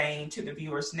what you're saying to the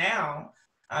viewers now,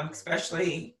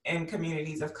 especially in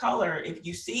communities of color. If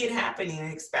you see it happening,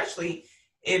 and especially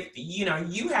if, you know,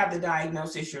 you have the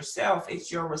diagnosis yourself,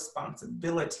 it's your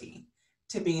responsibility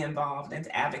to be involved and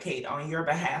to advocate on your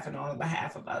behalf and on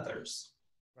behalf of others.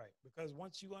 Right, because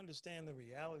once you understand the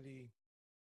reality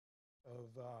of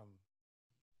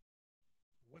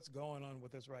what's going on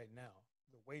with us right now,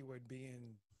 the way we're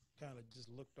being kind of just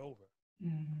looked over,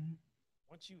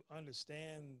 once you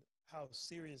understand how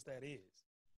serious that is,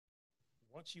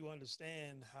 once you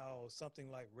understand how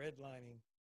something like redlining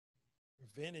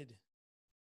prevented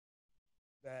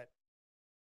that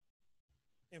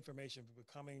information from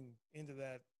coming into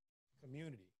that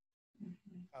community,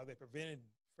 how they prevented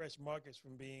fresh markets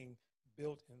from being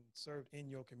built and served in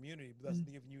your community, thus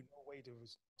giving you no way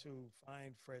to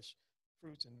find fresh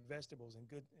fruits and vegetables and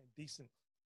good and decent,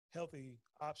 healthy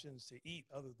options to eat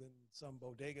other than some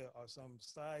bodega or some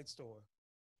side store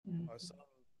or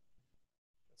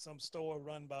some store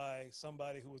run by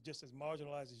somebody who was just as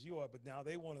marginalized as you are, but now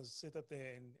they want to sit up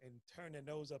there and turn their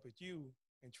nose up at you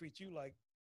and treat you like,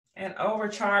 and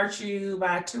overcharge you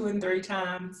by 2 and 3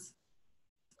 times.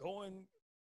 Going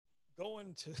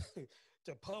to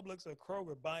to Publix or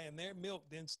Kroger buying their milk,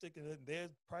 then sticking their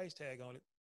price tag on it,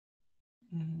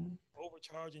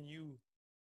 overcharging you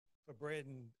for bread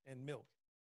and milk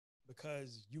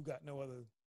because you got no other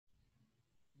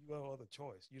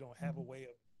choice. You don't have a way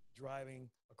of driving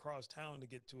across town to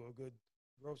get to a good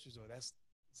grocery store. That's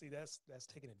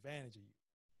taking advantage of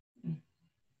you.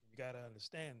 You got to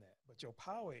understand that. But your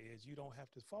power is you don't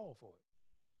have to fall for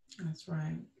it. That's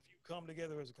right. If you come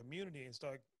together as a community and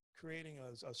start creating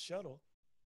a shuttle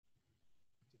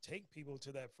to take people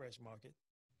to that fresh market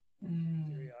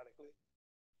periodically,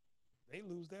 they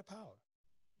lose their power.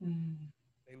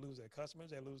 They lose their customers,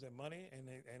 they lose their money,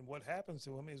 and what happens to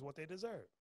them is what they deserve.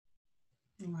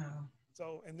 Wow.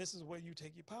 So, and this is where you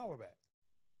take your power back.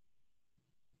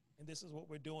 And this is what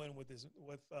we're doing with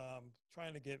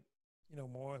trying to get,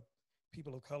 more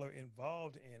people of color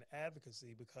involved in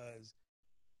advocacy, because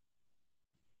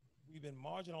we've been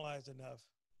marginalized enough.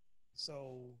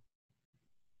 So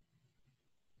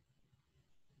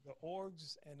the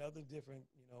orgs and other different,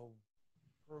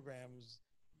 programs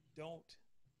don't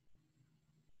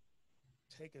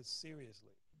take us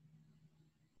seriously,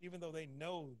 even though they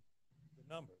know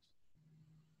the numbers.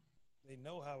 They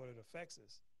know how it affects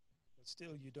us, but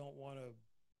still you don't want to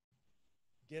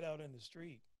get out in the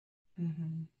street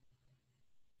and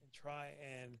try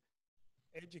and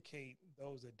educate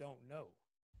those that don't know.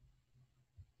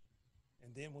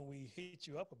 And then when we hit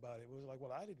you up about it, it was like,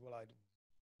 well, I did what I did.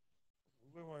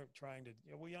 We weren't trying to,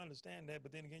 we understand that,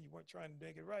 but then again, you weren't trying to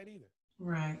make it right either.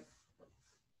 Right.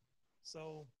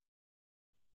 So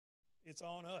it's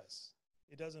on us.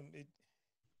 And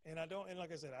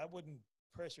like I said, I wouldn't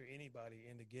pressure anybody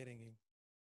into getting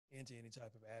into any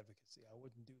type of advocacy. I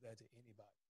wouldn't do that to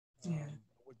anybody. Yeah.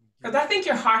 Because I think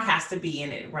your heart has to be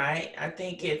in it, right? I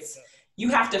think you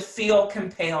have to feel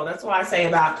compelled. That's what I say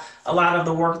about a lot of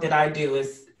the work that I do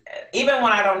is, even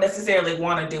when I don't necessarily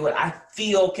want to do it, I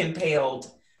feel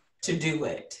compelled to do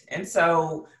it. And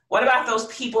so what about those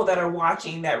people that are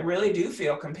watching that really do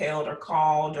feel compelled or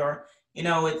called, or,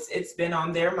 it's been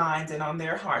on their minds and on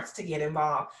their hearts to get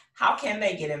involved? How can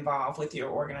they get involved with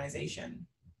your organization?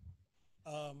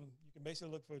 You can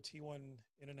basically look for T1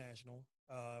 International.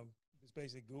 Just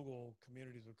basically Google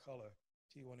Communities of Color,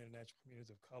 T1 International Communities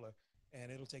of Color,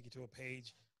 and it'll take you to a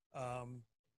page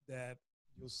that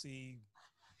you'll see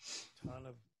a ton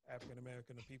of African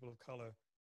American and people of color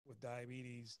with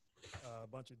diabetes, a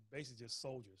bunch of basically just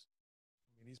soldiers.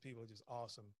 I mean, these people are just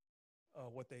awesome.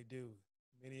 What they do.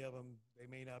 Many of them, they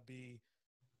may not be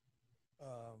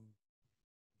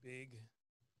big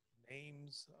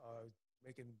names,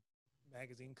 making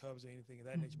magazine covers or anything of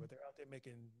that nature, but they're out there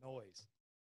making noise.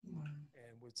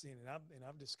 And we're seeing, and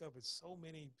I've discovered so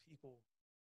many people,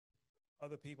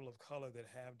 other people of color that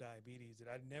have diabetes that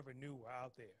I never knew were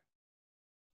out there.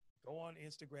 Go on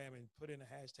Instagram and put in a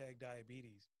hashtag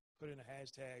diabetes, put in a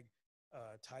hashtag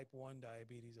type 1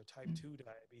 diabetes or type 2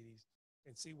 diabetes,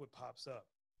 and see what pops up.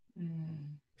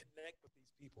 Connect with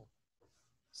these people.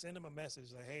 Send them a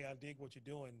message like, hey, I dig what you're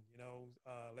doing.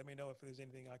 Let me know if there's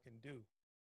anything I can do.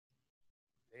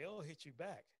 They'll hit you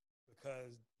back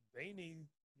because they need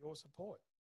your support.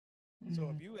 So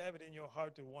if you have it in your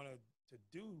heart to want to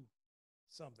do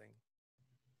something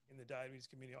in the diabetes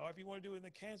community, or if you want to do it in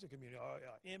the cancer community or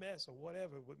MS or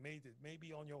whatever, what may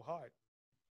be on your heart,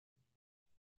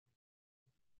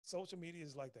 social media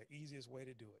is like the easiest way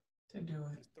to do it.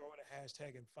 Just throw in a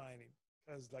hashtag and find it.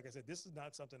 Because like I said, this is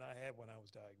not something I had when I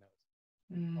was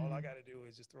diagnosed. All I got to do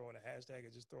is just throw in a hashtag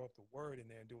and just throw up the word in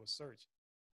there and do a search.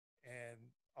 And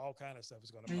all kind of stuff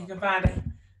is going to pop up. You can find it.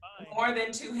 More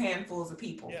than 2 handfuls of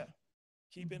people. Yeah.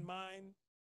 Keep in mind,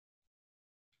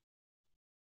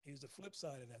 here's the flip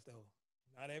side of that, though.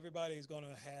 Not everybody is going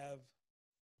to have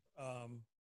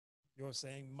your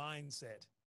saying mindset,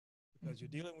 because you're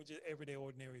dealing with just everyday,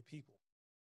 ordinary people.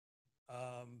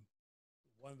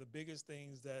 One of the biggest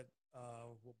things that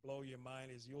will blow your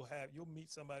mind is you'll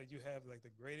meet somebody you have like the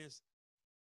greatest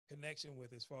connection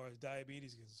with as far as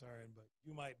diabetes is concerned, but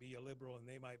you might be a liberal and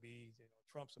they might be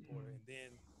Trump supporter, and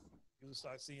then you'll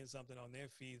start seeing something on their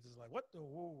feeds. It's like, where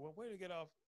to get off?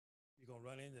 You're gonna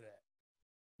run into that.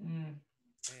 And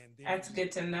then that's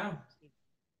good to know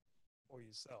for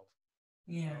yourself.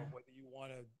 Yeah. Whether you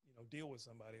want to deal with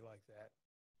somebody like that,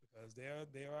 because they're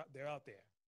out there.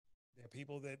 There are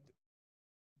people that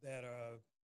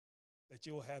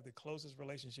you'll have the closest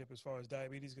relationship as far as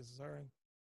diabetes is concerned.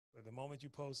 But the moment you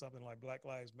post something like Black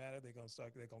Lives Matter, they're gonna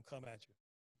come at you.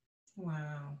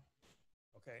 Wow.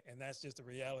 Okay, and that's just the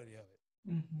reality of it.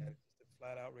 That's just the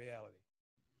flat out reality.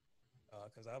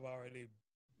 Because I've already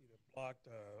either blocked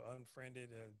or unfriended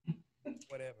or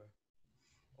whatever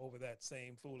over that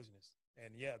same foolishness.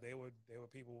 And yeah, they were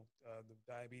people with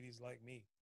diabetes like me,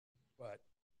 but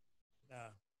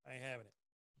nah, I ain't having it.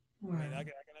 Wow. I mean, I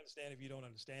can understand if you don't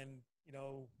understand, you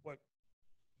know, what.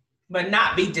 But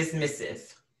not be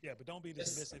dismissive. Yeah, but don't be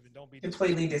dismissive and don't be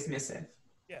completely dismissive.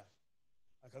 Yeah,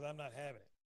 because I'm not having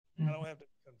it. Mm-hmm. I don't have to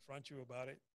confront you about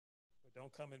it, but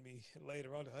don't come at me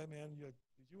later on. Hey man, did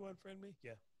you unfriend me?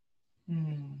 Yeah,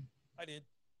 I did.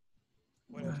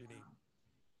 What else you need?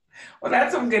 Well,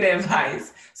 that's some good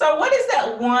advice. So what is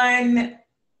that one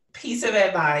piece of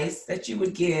advice that you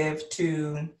would give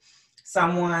to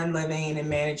someone living and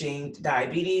managing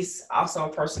diabetes, also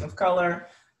a person of color,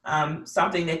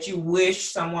 something that you wish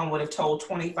someone would have told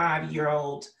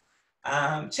 25-year-old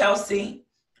Chelsie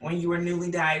when you were newly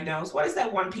diagnosed? What is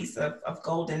that one piece of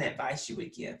golden advice you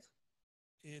would give?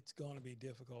 It's going to be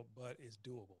difficult, but it's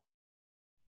doable.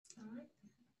 All right.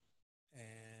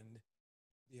 And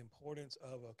the importance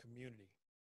of a community.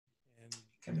 And it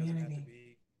Community. doesn't have to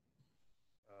be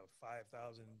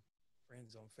 5,000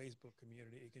 friends on Facebook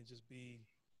community. It can just be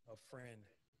a friend.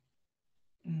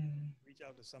 Reach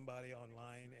out to somebody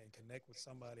online and connect with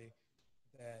somebody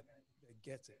that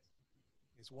gets it.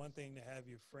 It's one thing to have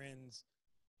your friends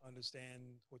understand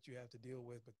what you have to deal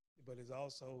with, but it's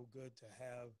also good to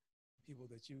have people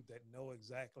that know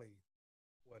exactly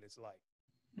what it's like.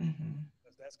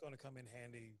 Because that's going to come in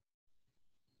handy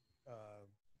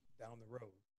down the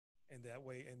road. And that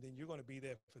way, and then you're going to be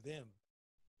there for them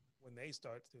when they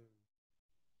start to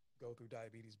go through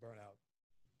diabetes burnout.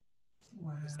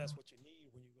 Wow. Because that's what you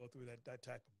need when you go through that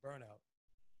type of burnout.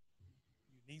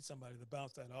 You need somebody to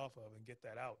bounce that off of and get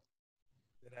that out,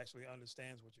 that actually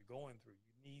understands what you're going through.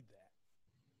 You need that.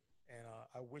 And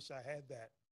I wish I had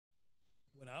that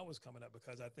when I was coming up,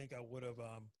 because I think I would have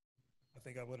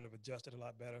adjusted a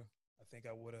lot better. I think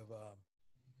I would have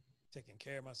taken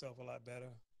care of myself a lot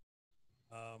better.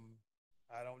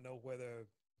 I don't know whether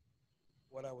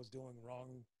what I was doing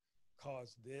wrong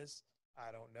caused this.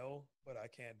 I don't know, but I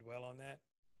can't dwell on that.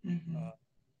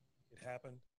 It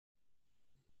happened.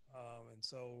 And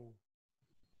so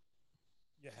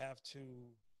you have to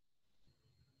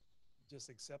just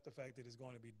accept the fact that it's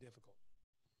going to be difficult.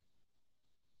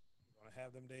 You're going to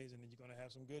have them days, and then you're going to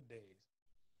have some good days.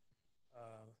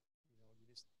 You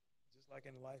just like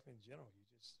in life in general,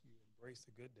 you embrace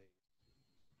the good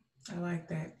days. I like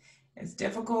that. It's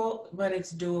difficult, but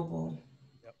it's doable.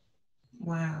 Yep.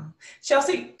 Wow.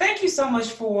 Chelsie, thank you so much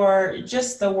for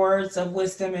just the words of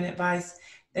wisdom and advice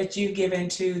that you've given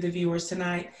to the viewers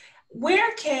tonight.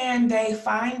 Where can they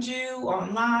find you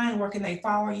online? Where can they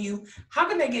follow you? How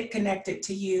can they get connected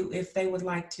to you if they would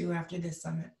like to after this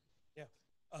summit? Yeah.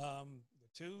 The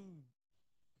two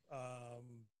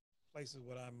places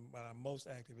where I'm most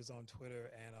active is on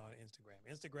Twitter and on Instagram.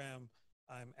 Instagram,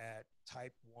 I'm at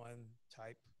type1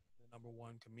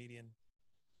 comedian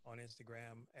on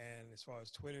Instagram. And as far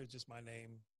as Twitter, just my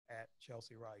name, at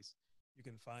Chelcie Rice. You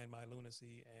can find my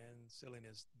lunacy and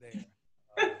silliness there.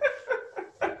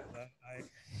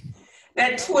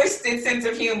 That twisted sense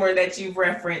of humor that you've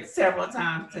referenced several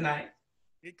times tonight.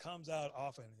 It comes out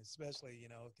often, especially,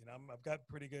 I've got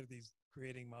pretty good at these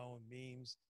creating my own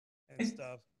memes and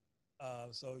stuff.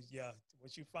 So yeah,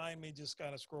 once you find me, just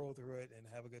kind of scroll through it and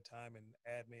have a good time and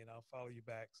add me and I'll follow you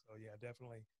back. So yeah,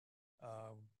 definitely.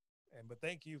 But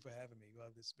thank you for having me.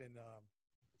 It's been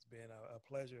a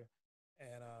pleasure,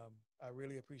 and I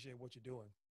really appreciate what you're doing.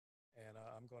 And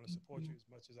I'm going to support you as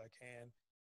much as I can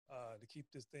to keep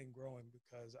this thing growing,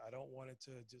 because I don't want it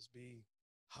to just be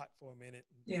hot for a minute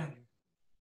and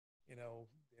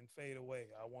and fade away.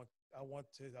 I want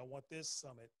this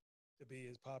summit to be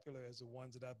as popular as the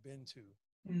ones that I've been to,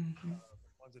 the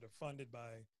ones that are funded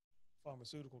by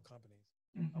pharmaceutical companies.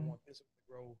 I want this to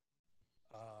grow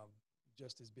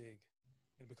just as big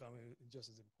and become just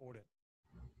as important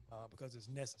because it's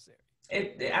necessary.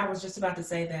 I was just about to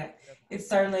say that. It's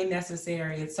certainly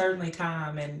necessary. It's certainly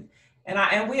time, and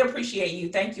we appreciate you.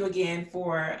 Thank you again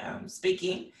for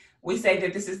speaking. We say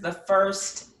that this is the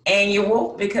first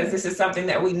annual because this is something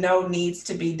that we know needs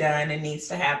to be done and needs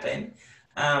to happen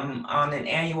on an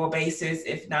annual basis,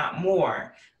 if not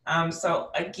more. So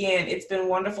again, it's been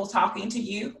wonderful talking to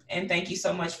you, and thank you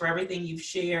so much for everything you've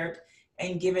shared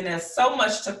and given us so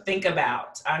much to think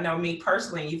about. I know me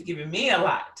personally, you've given me a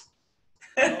lot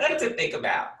to think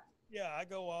about. Yeah, I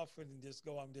go off and just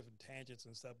go on different tangents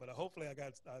and stuff, but hopefully I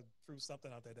threw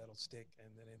something out there that'll stick and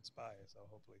then inspire. So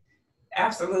hopefully.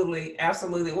 Absolutely,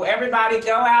 absolutely. Well, everybody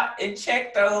go out and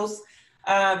check those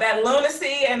that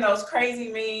lunacy and those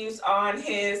crazy memes on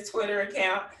his Twitter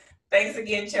account. Thanks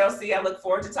again, Chelsie. I look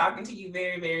forward to talking to you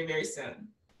very, very, very soon.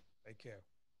 Take care.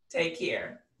 Take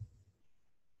care.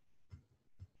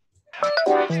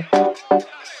 you.